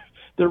 and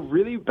they're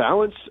really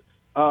balanced.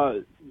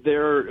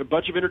 They're a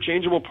bunch of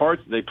interchangeable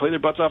parts. They play their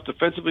butts off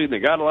defensively, and they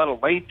got a lot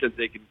of length, and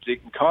they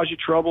can cause you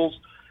troubles.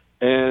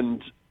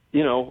 And,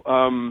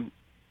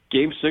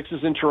 Game 6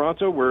 is in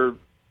Toronto, where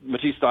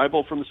Matisse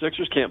Thybulle from the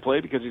Sixers can't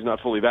play because he's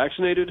not fully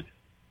vaccinated.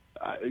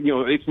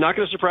 It's not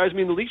going to surprise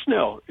me in the least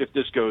now if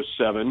this goes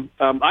 7.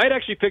 I had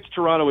actually picked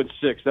Toronto in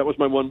 6. That was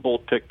my one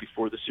bold pick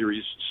before the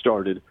series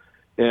started.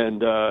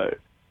 And,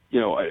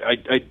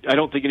 I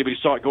don't think anybody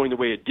saw it going the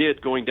way it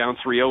did, going down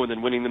 3-0 and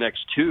then winning the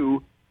next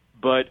 2.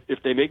 But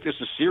if they make this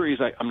a series,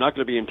 I'm not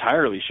going to be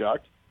entirely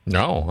shocked.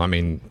 No, I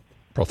mean,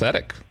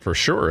 pathetic for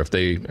sure if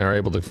they are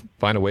able to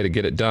find a way to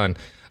get it done.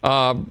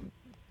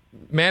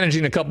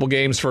 Managing a couple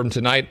games from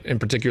tonight, in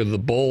particular the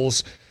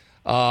Bulls.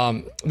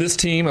 This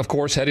team, of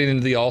course, heading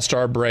into the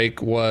All-Star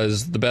break,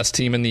 was the best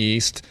team in the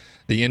East.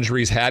 The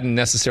injuries hadn't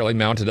necessarily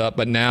mounted up,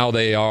 but now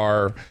they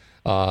are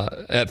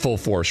at full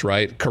force,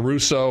 right?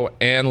 Caruso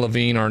and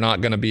Levine are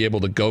not going to be able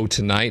to go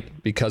tonight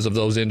because of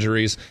those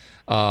injuries.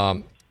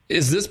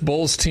 Is this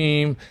Bulls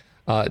team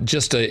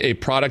just a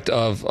product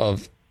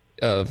of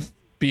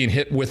being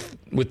hit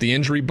with the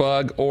injury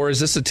bug, or is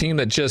this a team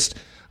that just,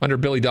 under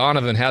Billy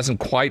Donovan, hasn't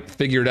quite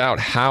figured out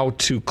how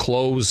to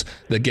close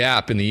the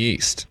gap in the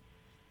East?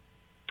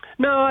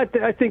 No, I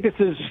think this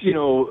is,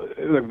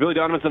 Billy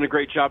Donovan's done a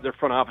great job. Their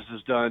front office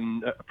has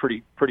done a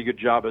pretty good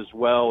job as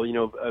well.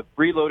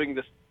 Reloading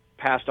this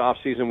past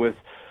offseason with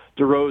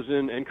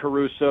DeRozan and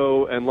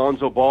Caruso and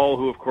Lonzo Ball,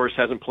 who, of course,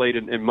 hasn't played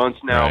in months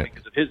now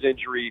because of his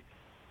injury.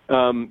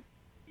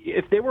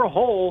 If they were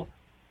whole,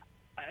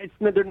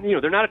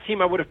 they're not a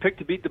team I would have picked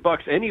to beat the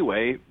Bucks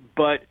anyway,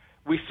 but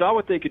we saw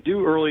what they could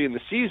do early in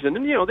the season,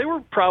 and they were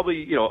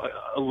probably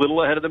a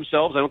little ahead of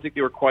themselves. I don't think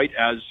they were quite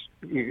as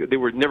they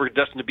were never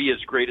destined to be as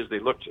great as they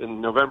looked in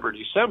November,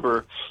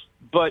 December,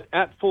 but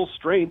at full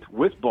strength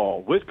with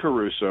Ball, with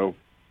Caruso,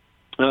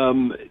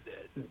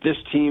 this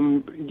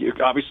team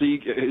obviously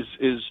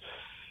is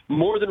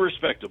more than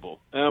respectable.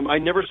 I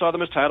never saw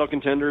them as title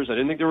contenders. I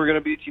didn't think they were going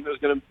to be a team that was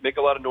going to make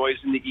a lot of noise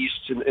in the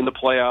East in the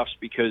playoffs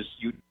because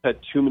you had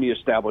too many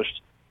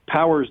established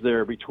powers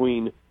there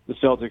between the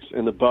Celtics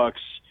and the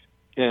Bucks.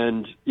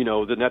 And,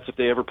 the Nets, if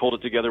they ever pulled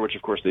it together, which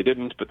of course they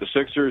didn't, but the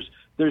Sixers,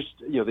 there's,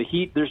 the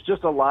Heat, there's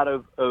just a lot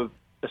of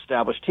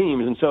established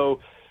teams. And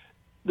so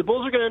the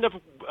Bulls are going to end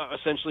up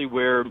essentially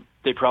where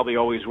they probably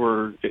always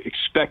were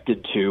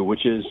expected to,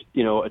 which is,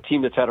 a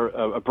team that's had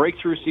a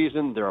breakthrough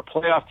season. They're a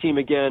playoff team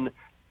again.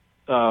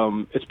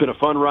 It's been a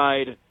fun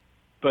ride,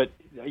 but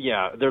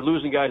yeah, they're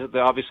losing guys at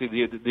obviously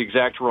the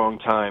exact wrong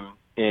time.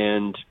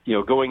 And,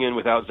 going in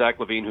without Zach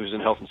LaVine, who's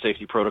in health and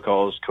safety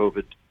protocols,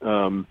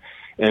 COVID,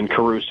 and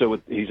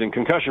Caruso, he's in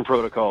concussion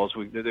protocols.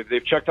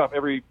 They've checked off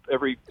every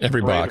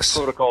box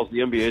protocols the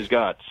NBA's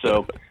got.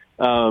 So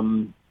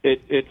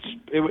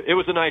it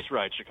was a nice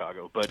ride,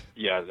 Chicago. But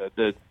yeah,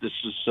 this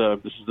is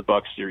the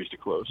Bucks series to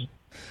close.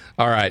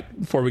 All right,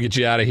 before we get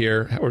you out of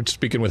here, we're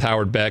speaking with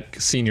Howard Beck,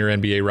 senior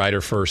NBA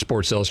writer for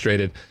Sports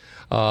Illustrated.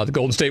 The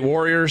Golden State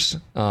Warriors,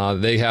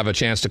 they have a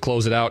chance to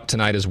close it out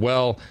tonight as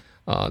well.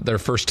 Their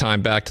first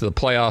time back to the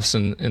playoffs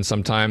in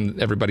some time.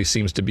 Everybody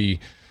seems to be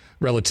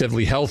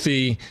relatively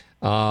healthy.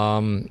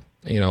 Their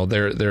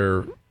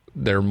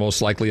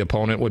most likely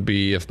opponent would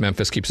be, if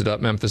Memphis keeps it up,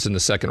 Memphis in the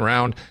second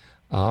round.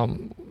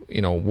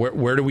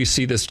 Where do we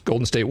see this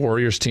Golden State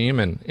Warriors team,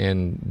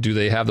 and do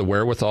they have the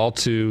wherewithal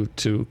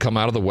to come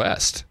out of the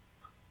West?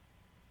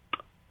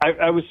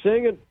 I was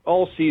saying it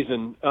all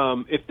season.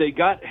 If they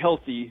got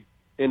healthy,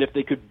 and if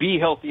they could be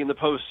healthy in the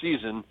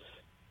postseason,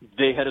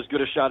 they had as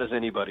good a shot as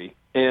anybody.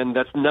 And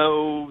that's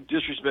no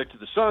disrespect to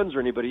the Suns or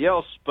anybody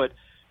else, but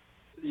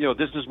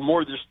this is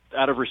more just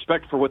out of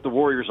respect for what the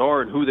Warriors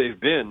are and who they've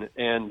been.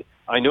 And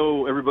I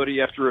know everybody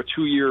after a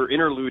 2-year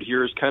interlude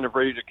here is kind of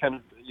ready to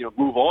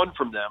move on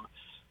from them.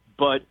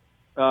 But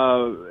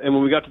and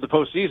when we got to the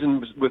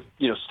postseason with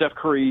Steph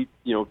Curry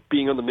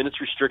being on the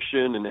minutes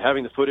restriction and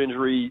having the foot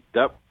injury,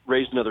 that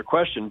raised another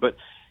question. But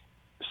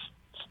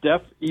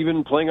Steph,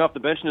 even playing off the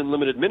bench and in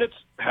limited minutes,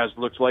 has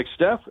looked like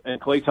Steph, and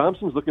Klay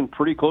Thompson's looking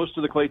pretty close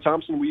to the Klay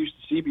Thompson we used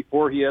to see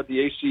before he had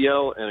the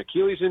ACL and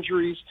Achilles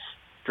injuries.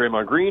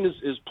 Draymond Green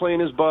is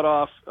playing his butt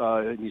off.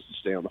 He needs to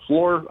stay on the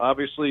floor,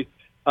 obviously.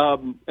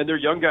 And their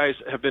young guys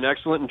have been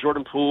excellent, and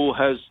Jordan Poole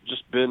has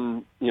just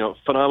been,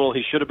 phenomenal.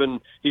 He should have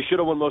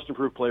won Most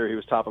Improved Player. He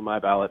was top of my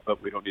ballot,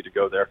 but we don't need to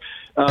go there.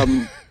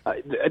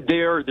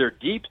 They're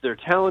deep, they're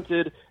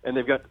talented, and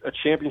they've got a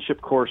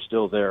championship core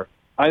still there.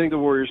 I think the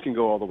Warriors can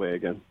go all the way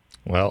again.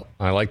 Well,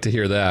 I like to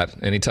hear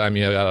that. Anytime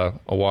you got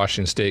a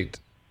Washington State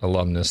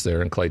alumnus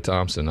there and Klay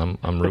Thompson,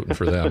 I'm rooting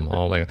for them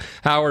all day.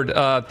 Howard,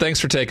 thanks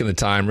for taking the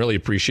time. Really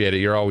appreciate it.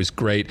 You're always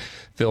great.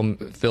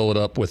 Fill it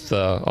up with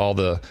all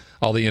the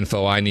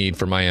info I need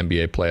for my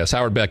NBA playoffs.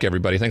 Howard Beck,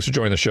 everybody. Thanks for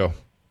joining the show.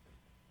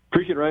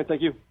 Appreciate it, Ryan.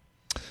 Thank you.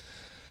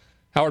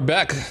 Howard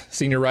Beck,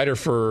 senior writer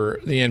for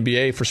the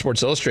NBA for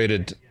Sports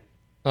Illustrated.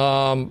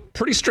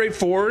 Pretty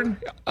straightforward.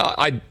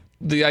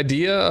 The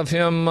idea of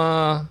him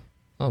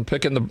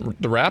picking the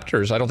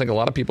Raptors, I don't think a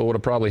lot of people would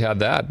have probably had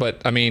that.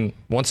 But, I mean,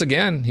 once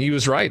again, he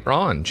was right,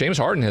 Ron. James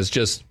Harden has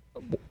just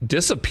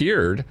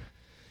disappeared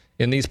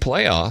in these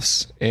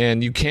playoffs,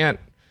 and you can't,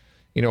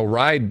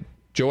 ride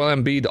Joel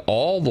Embiid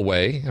all the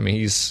way. I mean,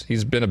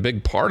 he's been a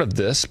big part of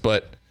this,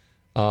 but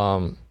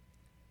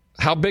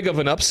how big of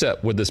an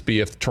upset would this be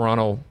if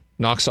Toronto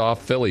knocks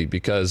off Philly?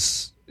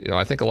 Because,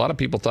 I think a lot of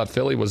people thought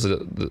Philly was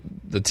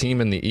the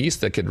team in the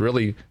East that could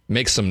really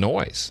make some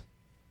noise.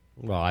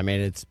 Well, I mean,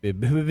 it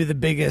would be the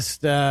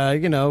biggest,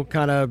 kind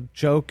of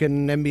joke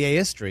in NBA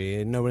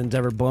history. No one's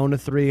ever blown a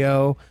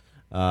 3-0.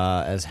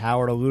 As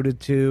Howard alluded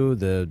to,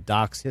 the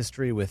Doc's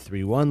history with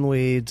 3-1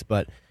 leads.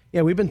 But,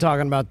 yeah, we've been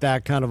talking about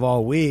that kind of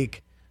all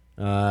week.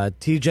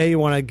 TJ, you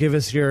want to give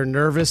us your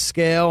nervous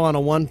scale on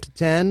a 1 to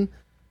 10,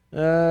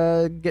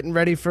 getting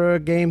ready for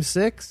Game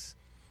 6?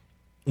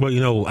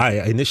 Well, I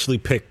initially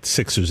picked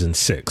Sixers in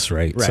 6,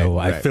 right? So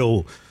I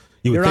feel...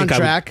 You're on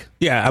track.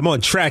 I'm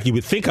on track. You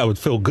would think I would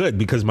feel good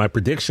because my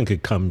prediction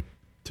could come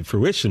to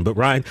fruition. But,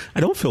 Ryan, I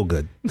don't feel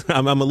good.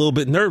 I'm a little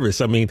bit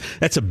nervous. I mean,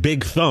 that's a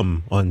big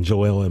thumb on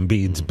Joel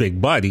Embiid's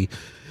big body.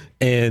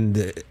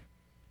 And,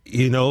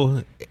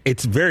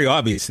 it's very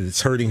obvious that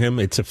it's hurting him.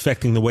 It's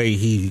affecting the way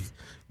he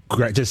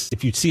just,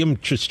 if you see him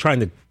just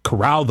trying to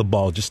corral the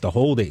ball just to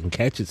hold it and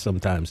catch it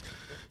sometimes,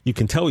 you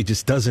can tell he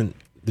just doesn't,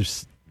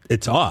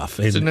 it's off.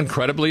 It's an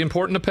incredibly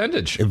important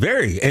appendage.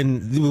 Very.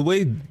 And the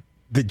way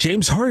that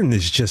James Harden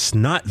is just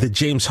not the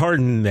James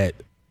Harden that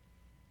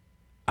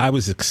I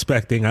was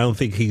expecting. I don't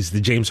think he's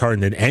the James Harden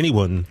that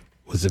anyone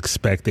was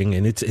expecting,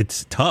 and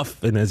it's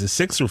tough. And as a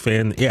Sixer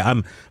fan,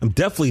 I'm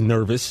definitely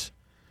nervous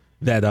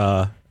that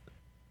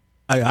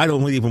I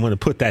don't even want to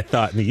put that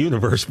thought in the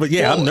universe, but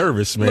yeah, I'm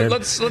nervous, man.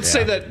 Let's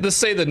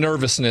say the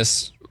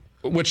nervousness,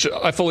 which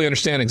I fully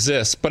understand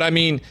exists, but I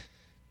mean,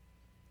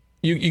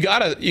 you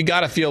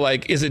gotta feel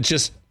like, is it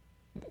just,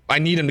 I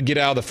need him to get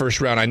out of the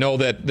first round. I know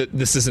that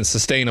this isn't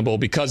sustainable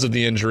because of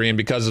the injury and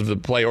because of the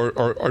play,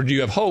 or do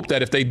you have hope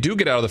that if they do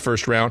get out of the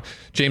first round,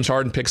 James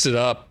Harden picks it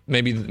up,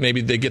 maybe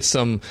they get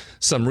some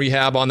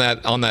rehab on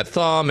that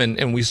thumb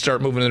and we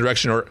start moving in the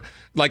direction, or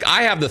like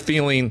I have the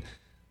feeling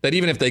that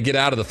even if they get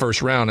out of the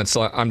first round,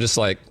 I'm just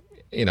like,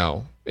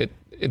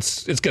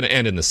 it's going to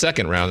end in the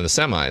second round in the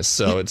semis.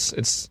 So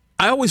it's.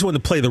 I always want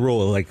to play the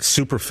role of like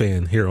super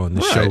fan here on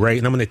the show, right?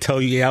 And I'm going to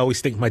tell you, I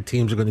always think my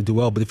teams are going to do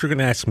well. But if you're going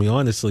to ask me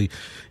honestly,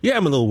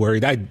 I'm a little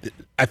worried.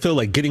 I feel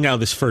like getting out of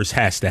this first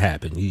has to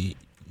happen.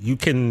 You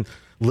can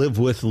live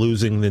with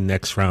losing the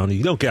next round. If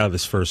you don't get out of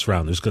this first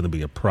round, there's going to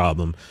be a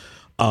problem.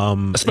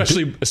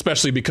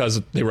 Especially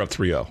because they were up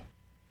 3-0.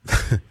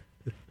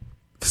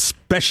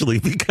 Especially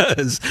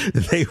because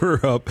they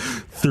were up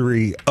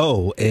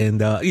 3-0. And,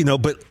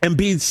 but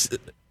Embiid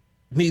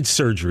needs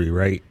surgery,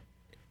 right?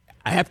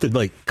 I have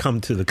to come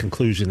to the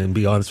conclusion and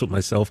be honest with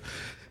myself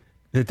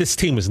that this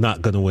team is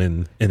not going to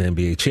win an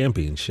NBA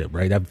championship,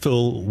 right? I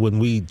feel when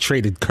we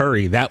traded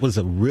Curry, that was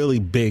a really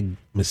big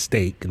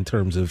mistake in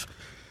terms of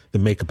the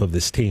makeup of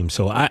this team.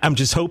 So I'm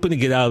just hoping to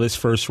get out of this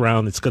first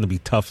round. It's going to be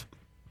tough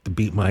to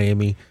beat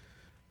Miami,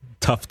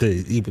 tough to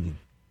even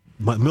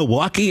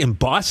Milwaukee and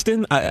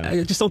Boston.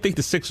 I just don't think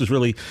the Sixers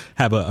really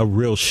have a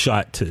real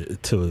shot to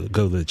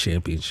go to the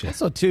championship.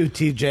 Also, too,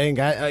 TJ and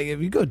guy,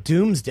 if you go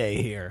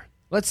doomsday here,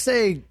 let's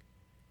say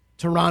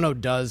Toronto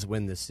does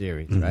win this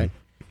series, right?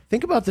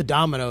 Think about the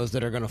dominoes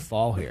that are going to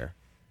fall here.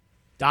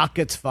 Doc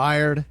gets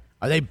fired.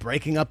 Are they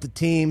breaking up the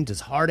team?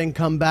 Does Harden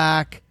come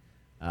back?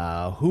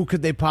 Who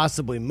could they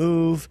possibly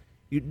move?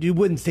 You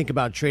wouldn't think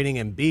about trading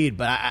Embiid,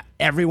 but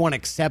everyone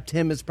except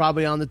him is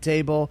probably on the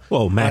table.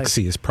 Well,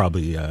 Maxey is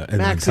probably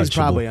Maxey's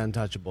probably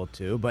untouchable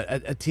too, but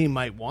a team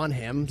might want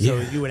him, so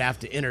you would have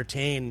to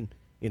entertain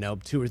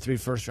 2 or 3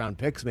 first-round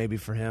picks maybe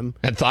for him.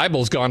 And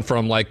Thibel's gone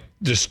from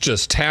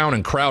just town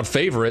and crowd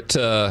favorite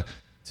to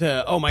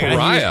oh my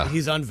pariah. God,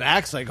 he's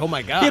unvaxxed. Like, oh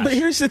my gosh. Yeah, but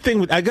here's the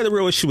thing. I got a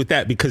real issue with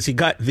that because he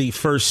got the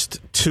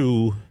first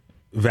 2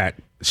 vac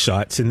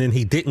shots and then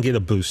he didn't get a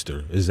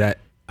booster.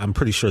 I'm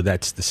pretty sure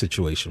that's the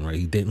situation, right?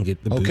 He didn't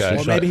get the booster shot.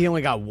 Well, maybe he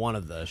only got one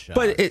of the shots.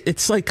 But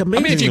it's like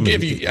amazing.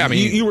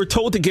 You were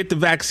told to get the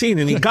vaccine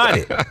and he got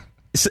it.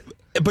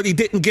 But he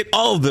didn't get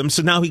all of them,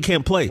 so now he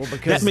can't play. Well,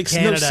 that makes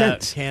no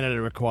sense.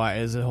 Canada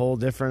requires a whole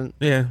different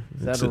set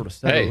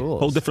of rules.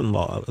 Whole different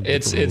law.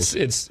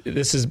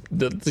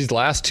 These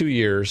last 2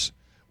 years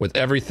with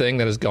everything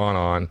that has gone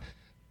on,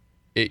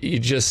 you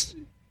just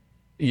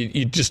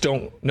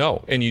don't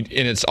know, and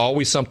it's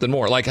always something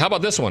more. Like, how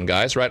about this one,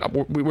 guys? Right,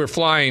 we were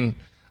flying.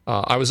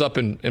 I was up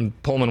in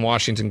Pullman,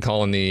 Washington,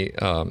 calling the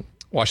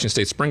Washington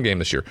State spring game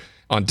this year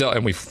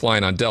and we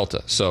flying on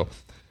Delta. So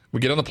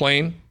we get on the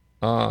plane.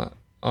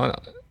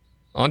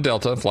 On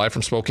Delta, fly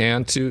from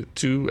Spokane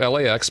to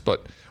LAX,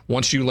 but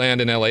once you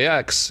land in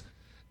LAX,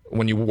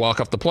 when you walk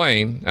off the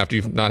plane, after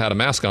you've not had a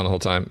mask on the whole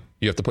time,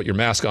 you have to put your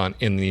mask on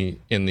in the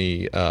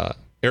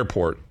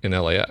airport in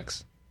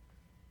LAX,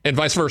 and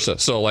vice versa.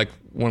 So, like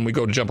when we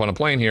go to jump on a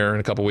plane here in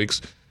a couple weeks,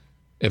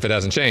 if it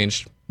hasn't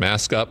changed,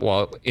 mask up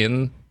while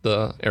in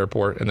the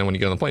airport, and then when you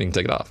get on the plane, you can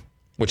take it off,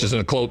 which is in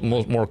a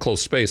more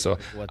closed space. So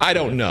I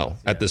don't know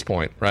at this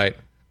point, right?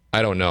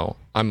 I don't know.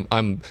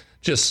 I'm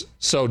just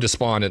so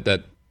despondent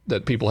that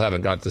people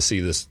haven't got to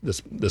see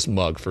this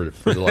mug for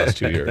the last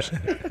 2 years,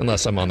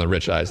 unless I'm on the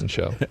Rich Eisen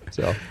show.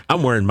 So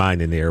I'm wearing mine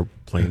in the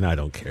airplane. I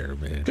don't care,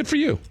 man. Good for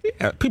you.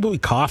 Yeah, people be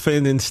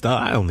coughing and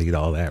stuff. I don't need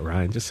all that,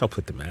 Ryan. Just help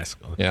put the mask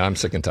on. Yeah, I'm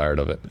sick and tired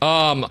of it.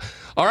 All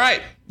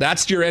right,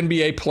 that's your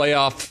NBA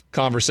playoff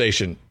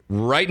conversation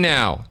right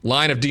now.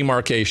 Line of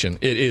demarcation.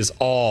 It is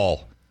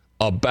all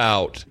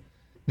about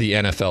the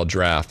NFL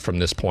draft from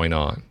this point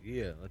on.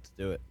 Yeah, let's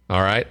do it.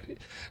 All right.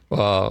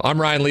 I'm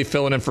Ryan Lee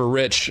filling in for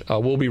Rich.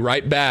 We'll be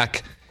right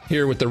back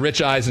here with the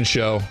Rich Eisen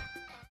Show.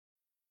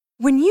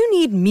 When you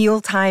need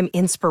mealtime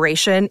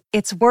inspiration,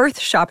 it's worth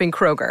shopping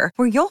Kroger,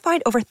 where you'll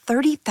find over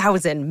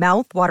 30,000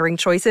 mouth-watering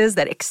choices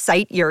that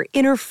excite your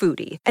inner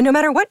foodie. And no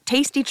matter what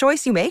tasty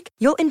choice you make,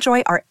 you'll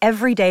enjoy our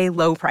everyday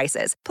low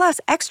prices, plus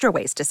extra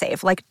ways to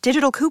save, like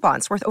digital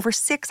coupons worth over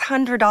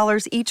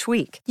 $600 each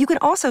week. You can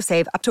also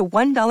save up to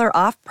 $1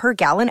 off per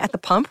gallon at the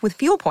pump with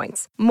fuel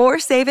points. More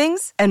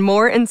savings and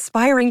more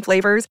inspiring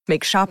flavors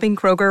make shopping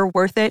Kroger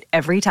worth it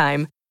every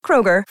time.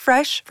 Kroger,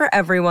 fresh for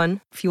everyone.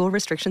 Fuel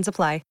restrictions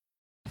apply.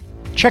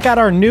 Check out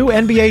our new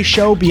NBA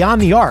show,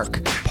 Beyond the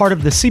Arc, part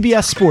of the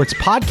CBS Sports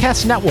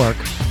Podcast Network,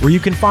 where you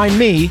can find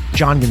me,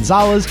 John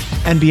Gonzalez,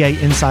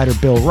 NBA insider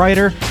Bill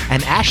Ryder,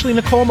 and Ashley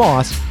Nicole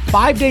Moss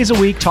 5 days a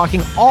week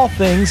talking all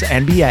things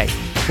NBA.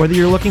 Whether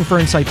you're looking for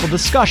insightful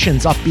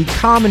discussions, upbeat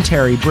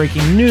commentary,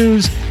 breaking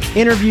news,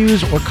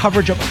 interviews, or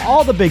coverage of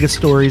all the biggest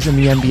stories in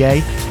the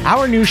NBA,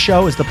 our new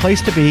show is the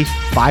place to be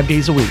 5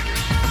 days a week.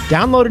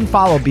 Download and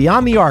follow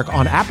Beyond the Arc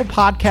on Apple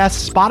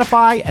Podcasts,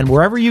 Spotify, and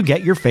wherever you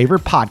get your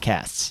favorite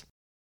podcasts.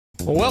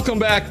 Well, welcome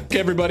back,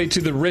 everybody,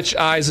 to the Rich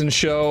Eisen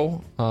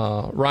Show.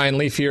 Ryan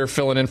Leaf here,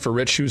 filling in for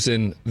Rich, who's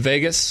in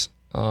Vegas,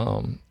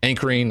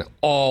 anchoring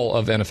all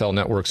of NFL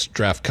Network's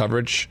draft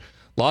coverage.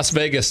 Las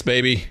Vegas,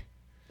 baby.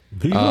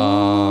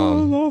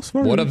 Las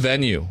Vegas. What a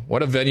venue.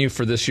 What a venue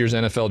for this year's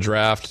NFL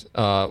draft.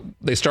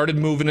 They started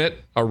moving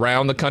it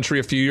around the country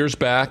a few years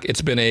back.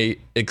 It's been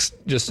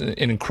just an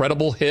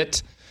incredible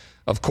hit.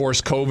 Of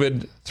course,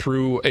 COVID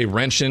threw a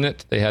wrench in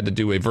it. They had to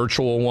do a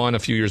virtual one a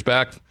few years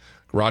back.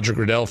 Roger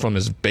Goodell from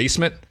his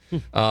basement.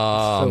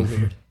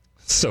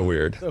 So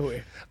weird.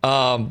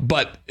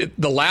 But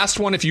the last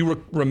one, if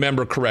you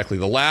remember correctly,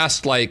 the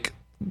last like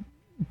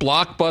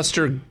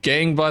blockbuster,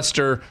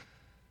 gangbuster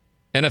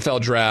NFL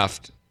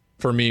draft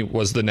for me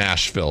was the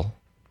Nashville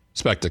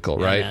spectacle,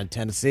 right? Yeah,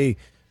 Tennessee,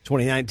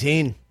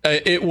 2019.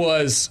 It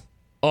was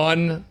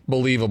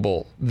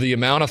unbelievable. The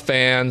amount of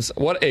fans.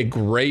 What a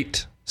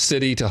great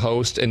city to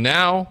host. And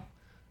now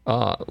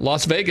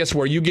Las Vegas,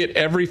 where you get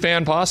every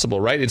fan possible,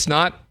 right? It's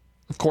not,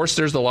 of course,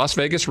 there's the Las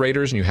Vegas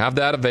Raiders, and you have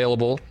that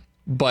available,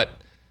 but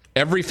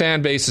every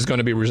fan base is going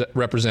to be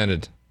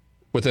represented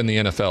within the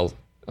NFL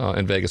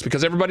in Vegas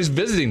because everybody's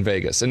visiting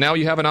Vegas, and now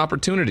you have an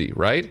opportunity,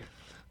 right?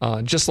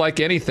 Just like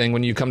anything,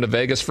 when you come to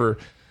Vegas for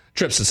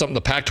trips, it's something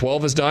the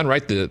Pac-12 has done,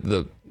 right?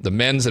 The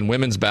men's and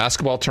women's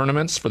basketball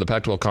tournaments for the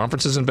Pac-12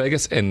 conferences in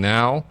Vegas, and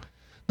now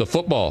the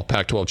football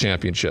Pac-12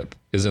 championship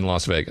is in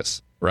Las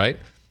Vegas, right?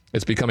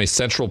 It's become a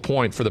central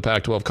point for the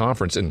Pac-12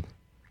 conference, and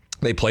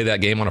they play that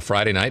game on a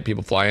Friday night.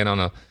 People fly in on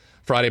a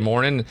Friday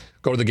morning,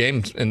 go to the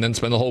game, and then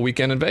spend the whole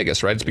weekend in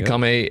Vegas, right? It's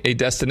become a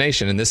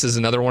destination, and this is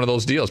another one of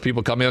those deals.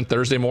 People come in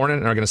Thursday morning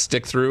and are going to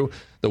stick through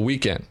the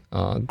weekend.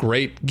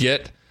 Great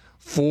get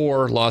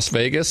for Las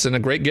Vegas and a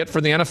great get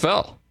for the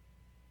NFL.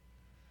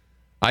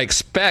 I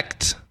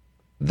expect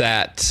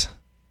that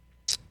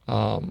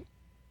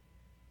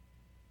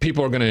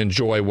people are going to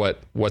enjoy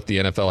what the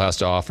NFL has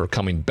to offer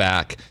coming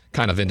back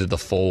kind of into the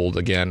fold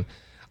again.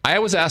 I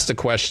was asked a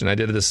question. I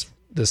did this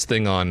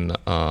thing on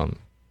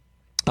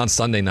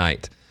Sunday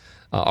night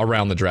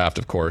around the draft,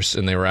 of course,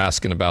 and they were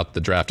asking about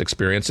the draft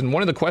experience. And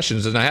one of the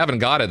questions, and I haven't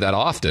got it that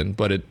often,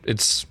 but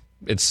it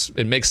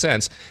makes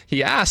sense.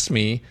 He asked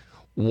me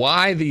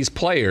why these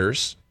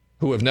players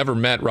who have never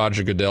met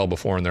Roger Goodell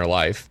before in their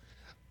life,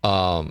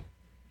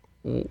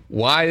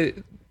 why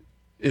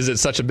is it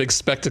such a big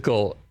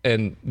spectacle?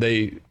 And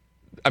they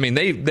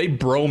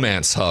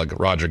bromance hug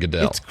Roger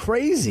Goodell. It's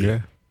crazy. Yeah.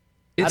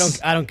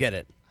 I don't get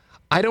it.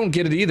 I don't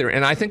get it either.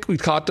 And I think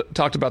we've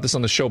talked about this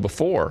on the show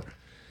before.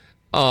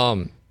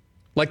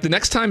 Like the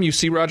next time you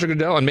see Roger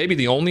Goodell, and maybe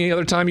the only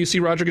other time you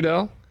see Roger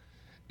Goodell,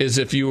 is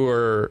if you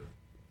were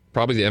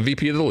probably the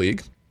MVP of the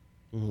league,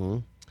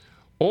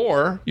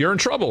 or you're in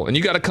trouble and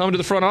you got to come to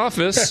the front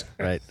office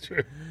Right.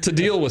 to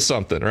deal with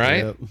something,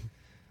 right?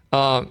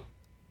 Yep.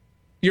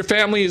 Your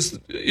family is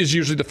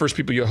usually the first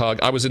people you hug.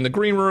 I was in the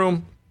green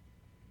room.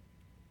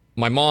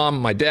 My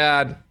mom, my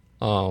dad.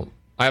 I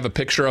have a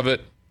picture of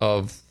it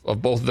of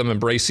both of them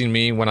embracing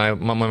me when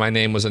my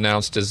name was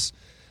announced as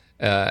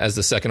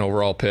the second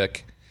overall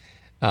pick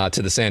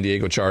to the San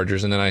Diego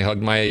Chargers, and then I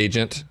hugged my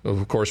agent, who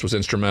of course was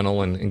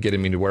instrumental in getting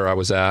me to where I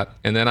was at,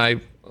 and then I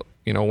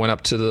went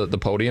up to the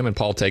podium, and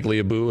Paul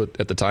Tagliabue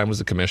at the time was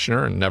the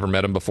commissioner, and never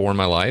met him before in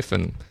my life,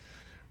 and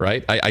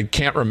right, I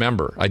can't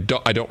remember. I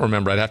don't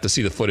remember. I'd have to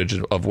see the footage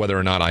of whether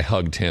or not I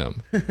hugged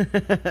him.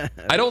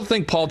 I don't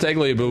think Paul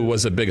Tagliabue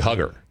was a big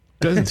hugger.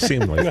 Doesn't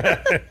seem like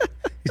it.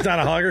 He's not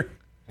a hugger.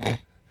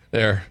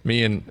 There,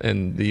 me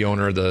and the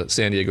owner of the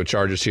San Diego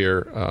Chargers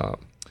here,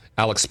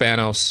 Alex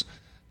Spanos,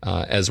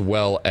 as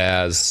well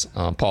as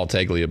Paul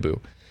Tagliabue.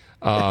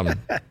 I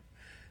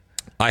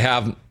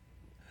have,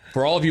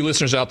 for all of you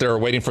listeners out there who are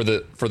waiting for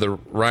the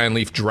Ryan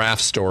Leaf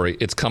draft story,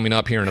 it's coming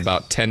up here in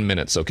about 10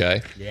 minutes,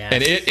 okay? Yes.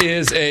 And it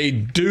is a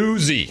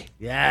doozy.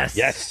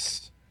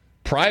 Yes.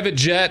 Private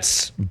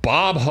jets,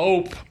 Bob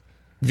Hope,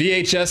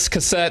 VHS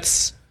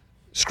cassettes,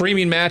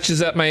 screaming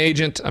matches at my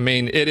agent. I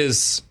mean,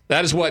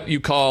 that is what you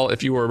call,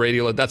 if you were a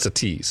radio, that's a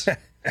tease.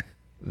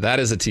 That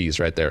is a tease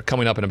right there.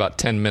 Coming up in about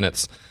 10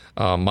 minutes.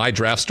 My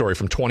draft story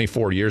from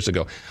 24 years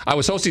ago. I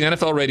was hosting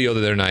NFL radio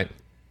the other night.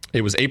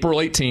 It was April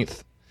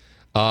 18th.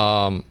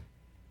 I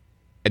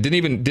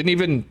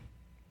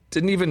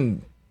didn't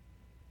even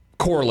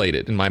correlate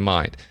it in my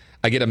mind.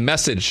 I get a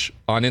message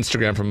on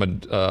Instagram from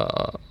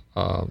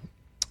a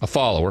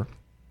follower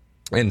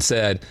and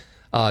said,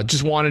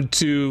 just wanted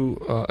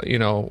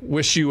to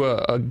wish you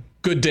a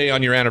good day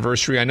on your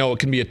anniversary. I know it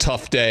can be a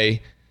tough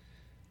day.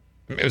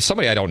 It was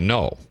somebody I don't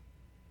know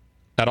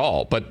at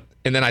all,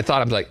 and then I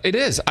thought, I'm like, it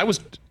is. I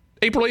was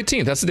April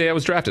 18th. That's the day I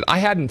was drafted. I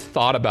hadn't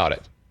thought about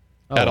it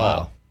at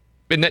all.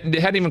 And it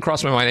hadn't even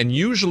crossed my mind. And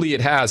usually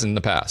it has in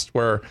the past,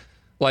 where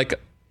like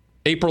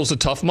April's a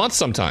tough month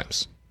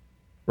sometimes,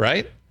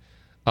 right?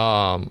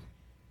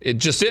 It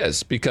just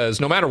is,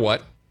 because no matter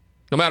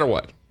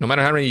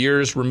how many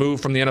years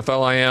removed from the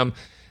NFL I am,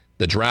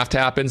 the draft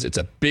happens. It's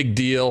a big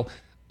deal.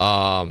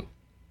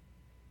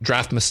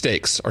 Draft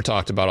mistakes are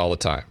talked about all the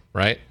time,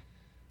 right?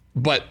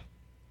 But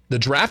the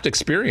draft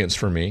experience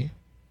for me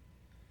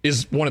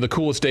is one of the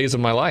coolest days of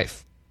my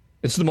life.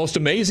 It's the most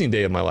amazing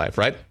day of my life,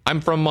 right?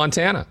 I'm from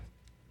Montana.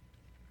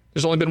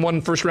 There's only been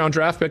one first-round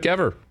draft pick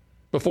ever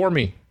before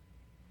me.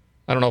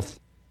 I don't know,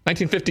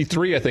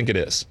 1953, I think it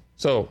is.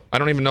 So I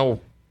don't even know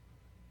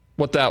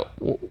what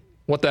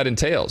that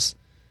entails.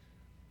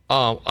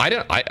 I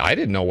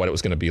didn't know what it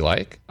was going to be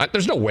like.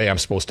 There's no way I'm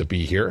supposed to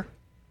be here.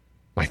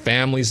 My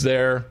family's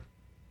there.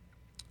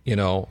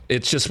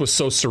 It just was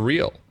so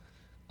surreal.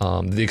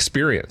 The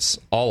experience,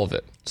 all of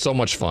it, so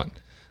much fun.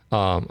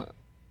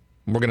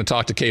 We're going to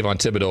talk to Kayvon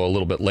Thibodeau a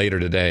little bit later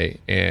today,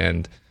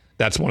 and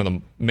that's one of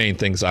the main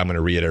things I'm going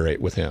to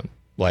reiterate with him.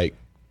 Like,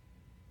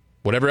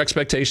 whatever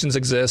expectations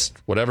exist,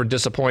 whatever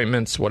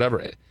disappointments,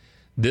 whatever,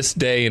 this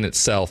day in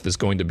itself is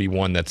going to be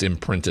one that's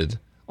imprinted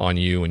on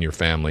you and your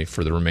family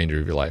for the remainder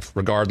of your life,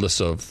 regardless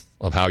of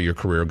how your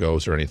career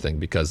goes or anything,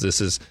 because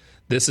this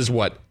is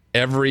what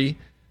every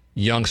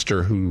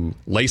youngster who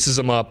laces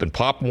them up in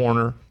Pop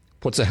Warner,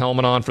 puts a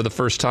helmet on for the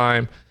first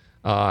time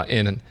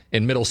in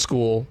middle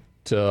school,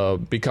 to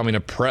becoming a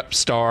prep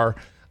star,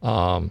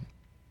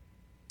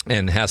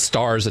 and has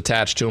stars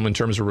attached to him in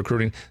terms of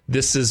recruiting.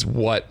 This is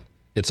what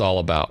it's all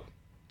about,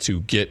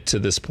 to get to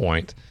this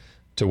point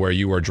to where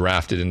you are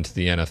drafted into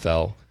the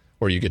NFL,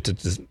 where you get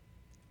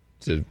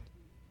to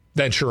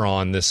venture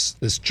on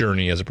this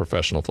journey as a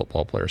professional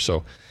football player.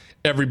 So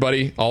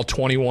everybody, all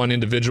 21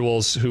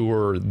 individuals who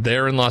were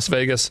there in Las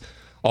Vegas,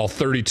 all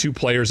 32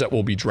 players that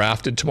will be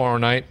drafted tomorrow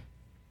night,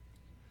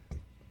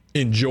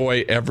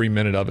 enjoy every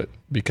minute of it,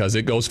 because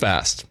it goes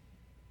fast.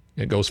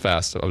 It goes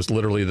fast. I was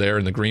literally there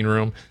in the green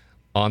room,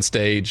 on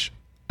stage,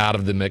 out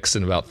of the mix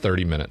in about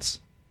 30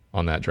 minutes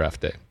on that draft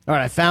day. All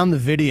right, I found the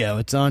video.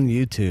 It's on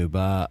YouTube.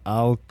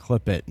 I'll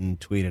clip it and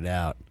tweet it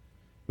out.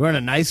 You're wearing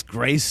a nice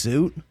gray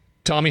suit.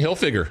 Tommy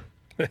Hilfiger.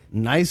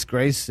 Nice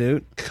gray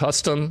suit.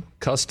 Custom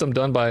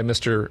done by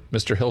Mr.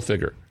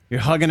 Hilfiger.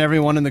 You're hugging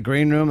everyone in the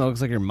green room. That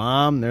looks like your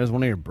mom. There's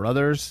one of your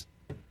brothers.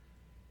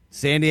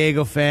 San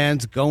Diego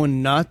fans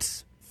going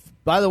nuts.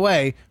 By the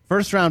way,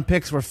 first-round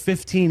picks were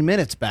 15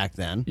 minutes back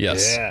then.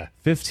 Yes. Yeah.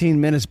 15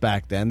 minutes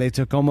back then. They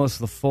took almost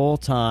the full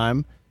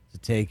time to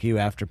take you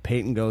after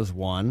Peyton goes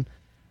 1.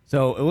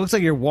 So it looks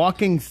like you're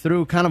walking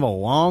through kind of a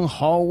long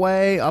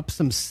hallway, up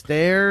some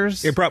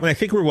stairs. Yeah, Brockman, I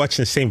think we're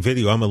watching the same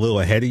video. I'm a little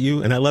ahead of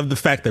you. And I love the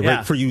fact that right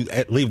before you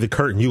leave the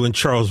curtain, you and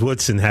Charles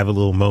Woodson have a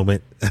little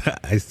moment.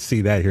 I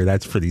see that here.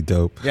 That's pretty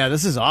dope. Yeah,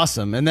 this is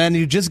awesome. And then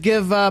you just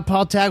give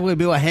Paul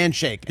Tagliabue a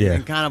handshake. And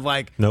then kind of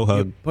like no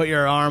hug. You put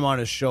your arm on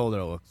his shoulder,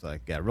 it looks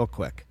like. Yeah, real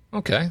quick.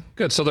 Okay,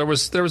 good. So there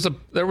was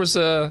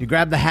a You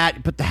grab the hat,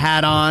 you put the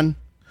hat on.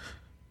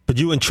 But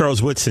you and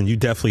Charles Woodson, you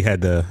definitely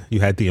had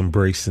the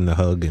embrace and the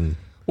hug. And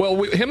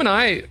well, him and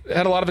I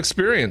had a lot of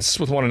experience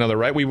with one another,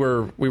 right? We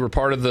were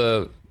part of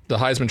the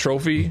Heisman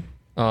Trophy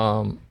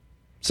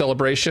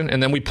celebration,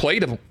 and then we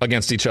played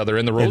against each other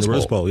in the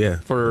Rose Bowl. Yeah.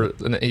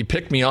 And he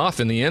picked me off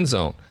in the end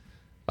zone.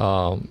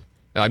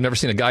 I've never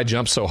seen a guy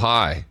jump so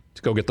high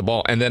to go get the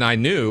ball. And then I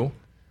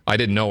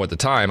didn't know at the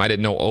time, I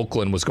didn't know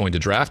Oakland was going to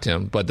draft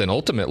him, but then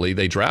ultimately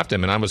they drafted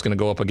him, and I was going to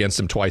go up against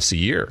him twice a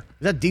year.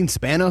 Is that Dean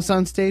Spanos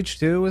on stage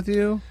too with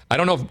you? I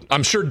don't know.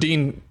 I'm sure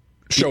Dean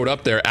showed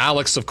up there.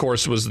 Alex, of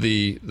course, was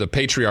the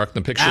patriarch in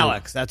the picture.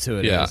 Alex, that's who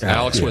it is. Yeah,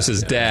 Alex was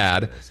his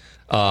dad.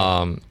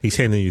 He's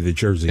handing you the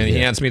jersey. And he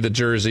hands me the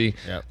jersey.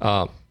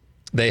 Yep.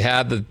 They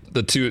had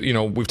the two,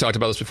 we've talked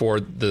about this before,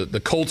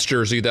 the Colts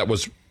jersey that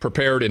was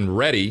prepared and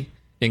ready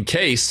in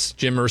case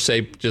Jim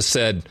Irsay just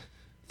said,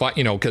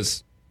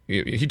 because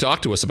he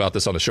talked to us about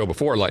this on the show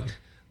before, like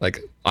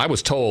I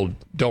was told,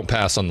 don't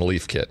pass on the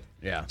Leaf kit.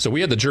 Yeah. So we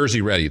had the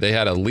jersey ready. They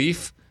had a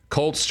Leaf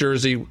Colts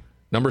jersey,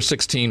 number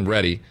 16,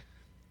 ready.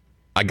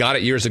 I got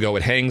it years ago.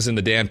 It hangs in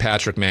the Dan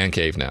Patrick man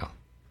cave now.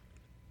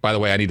 By the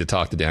way, I need to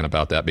talk to Dan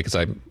about that because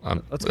I'm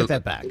let's get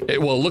that back. It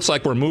looks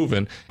like we're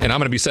moving, and I'm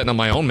going to be sitting on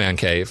my own man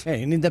cave.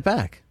 Hey, you need that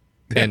back.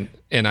 And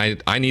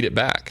I need it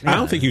back. I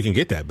don't think you can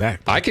get that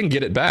back. I can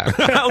get it back.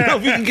 I don't know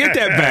if you can get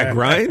that back,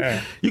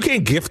 Ryan. You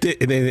can't gift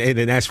it and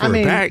then ask for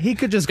it back. He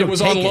could just go. It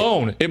was on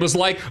loan. It was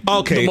like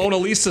the Mona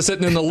Lisa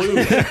sitting in the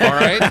Louvre. All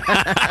right.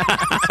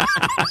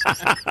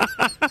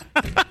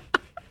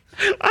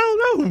 I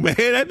don't know,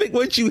 man. I think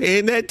once you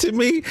hand that to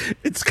me,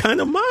 it's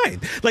kind of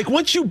mine. Like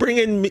once you bring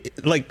in,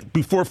 like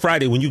before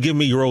Friday, when you give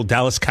me your old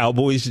Dallas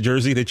Cowboys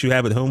jersey that you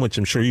have at home, which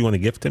I'm sure you want to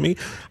gift to me,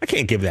 I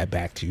can't give that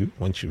back to you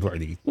once you've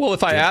already. Well,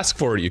 if I ask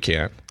for it, you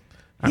can't.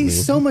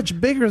 He's so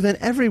much bigger than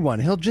everyone.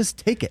 He'll just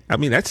take it. I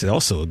mean, that's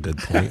also a good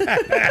point. I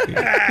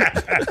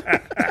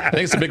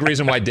think it's a big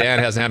reason why Dan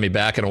hasn't had me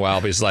back in a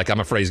while. But he's like, I'm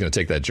afraid he's going to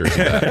take that jersey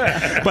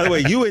back. By the way,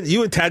 you and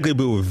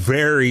Tagliabue were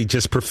very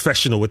just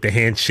professional with the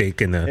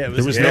handshake and there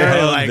was no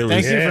hug.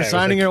 Thank you for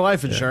signing your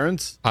life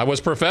insurance. I was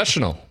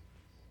professional.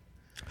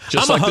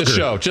 Just like this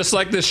show. Just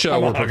like this show,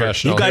 we're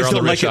professional. You guys here on the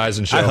don't Rich like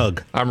Eisen Show. I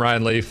hug. I'm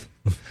Ryan Leaf.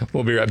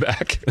 We'll be right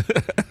back.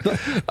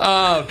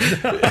 I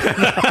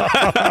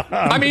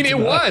mean, it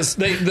was.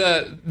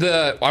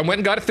 I went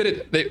and got it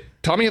fitted.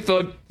 Tommy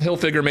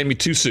Hilfiger made me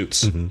two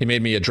suits. Mm-hmm. He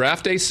made me a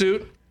draft day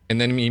suit,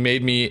 and then he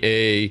made me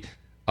a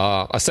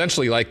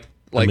essentially like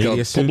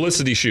a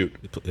publicity shoot.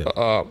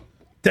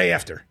 Day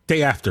after.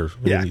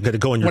 Yeah. You got to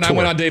go on your When tour. I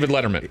went on David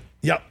Letterman.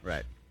 Yep.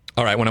 Right.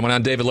 All right. When I went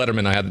on David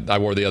Letterman, I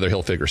wore the other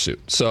Hilfiger suit.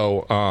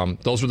 So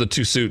those were the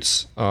two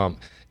suits.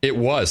 It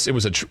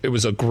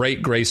was a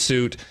great gray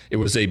suit. It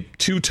was a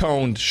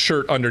two-toned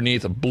shirt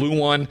underneath, a blue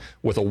one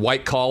with a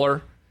white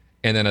collar,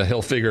 and then a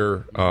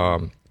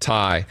Hilfiger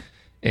tie.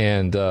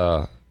 And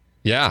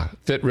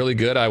fit really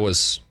good. I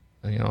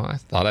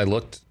thought I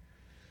looked.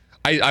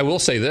 I will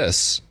say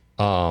this.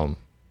 My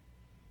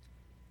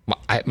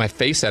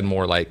face had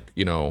more I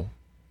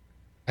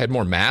had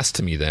more mass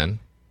to me then.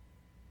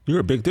 You're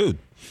a big dude.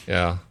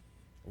 Yeah.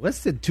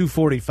 Listed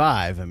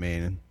 245. I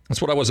mean,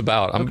 that's what I was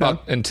about.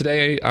 And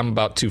today I'm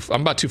about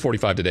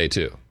 245 today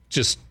too.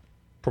 Just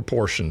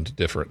proportioned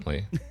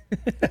differently.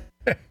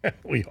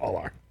 We all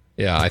are.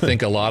 Yeah, I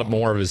think a lot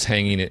more of it is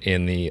hanging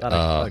in the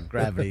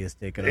gravity is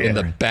taken over in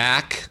the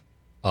back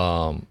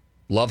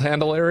love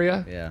handle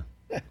area. Yeah.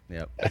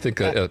 Yep. I think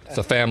it's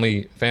a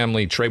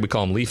family trait. We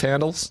call them leaf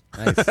handles.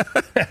 Nice.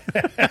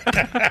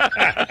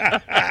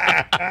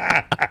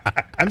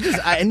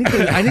 I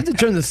need to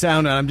turn the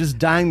sound on. I'm just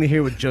dying to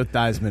hear what Joe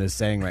Theismann is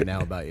saying right now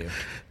about you.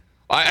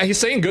 He's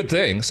saying good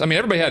things. I mean,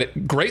 everybody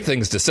had great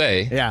things to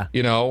say. Yeah.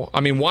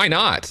 Why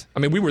not? I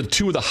mean, we were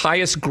two of the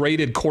highest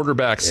graded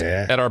quarterbacks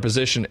at our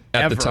position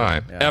at the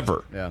time,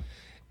 ever. Yeah.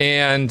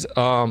 And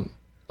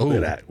look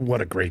at that.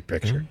 What a great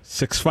picture.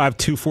 6'5",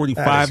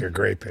 245. That is a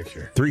great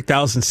picture.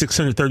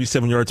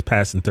 3,637 yards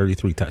passing,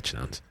 33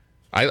 touchdowns.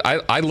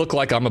 I look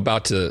like I'm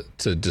about to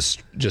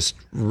just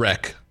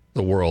wreck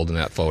the world in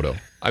that photo.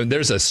 I mean,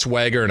 there's a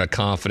swagger and a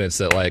confidence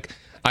that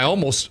I'm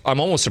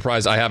almost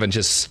surprised I haven't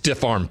just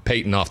stiff-armed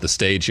Peyton off the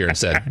stage here and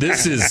said,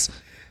 this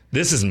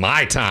is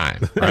my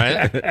time,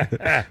 right?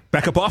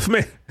 Back up off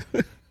me.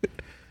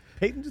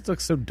 Peyton just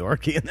looks so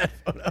dorky in that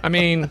photo. I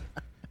mean,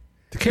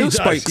 Takeo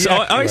Spikes.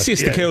 I see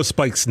it's Takeo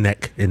Spikes'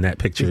 neck in that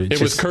picture.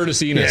 It was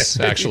Curtis Enos,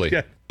 actually.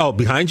 Yeah. Oh,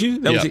 behind you?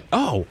 That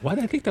was why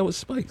did I think that was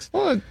Spikes?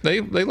 Well,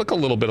 they look a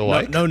little bit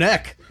alike. No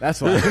neck.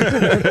 That's why.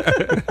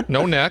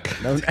 No neck.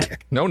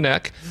 No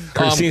neck.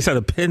 Curtis Enos out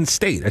of Penn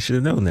State. I should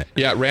have known that.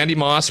 Yeah, Randy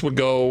Moss would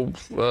go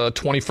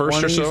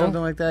 21st or so.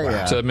 Something like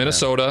that, to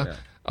Minnesota.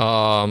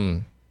 Yeah.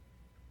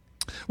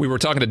 We were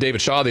talking to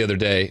David Shaw the other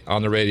day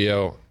on the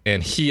radio,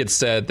 and he had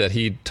said that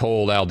he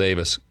told Al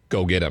Davis,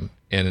 go get him.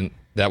 And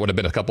that would have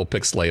been a couple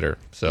picks later.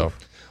 So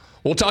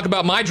we'll talk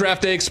about my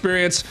draft day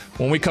experience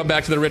when we come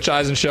back to the Rich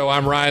Eisen Show.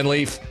 I'm Ryan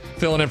Leaf,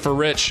 filling in for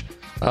Rich.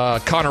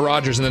 Connor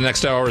Rogers in the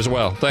next hour as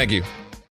well. Thank you.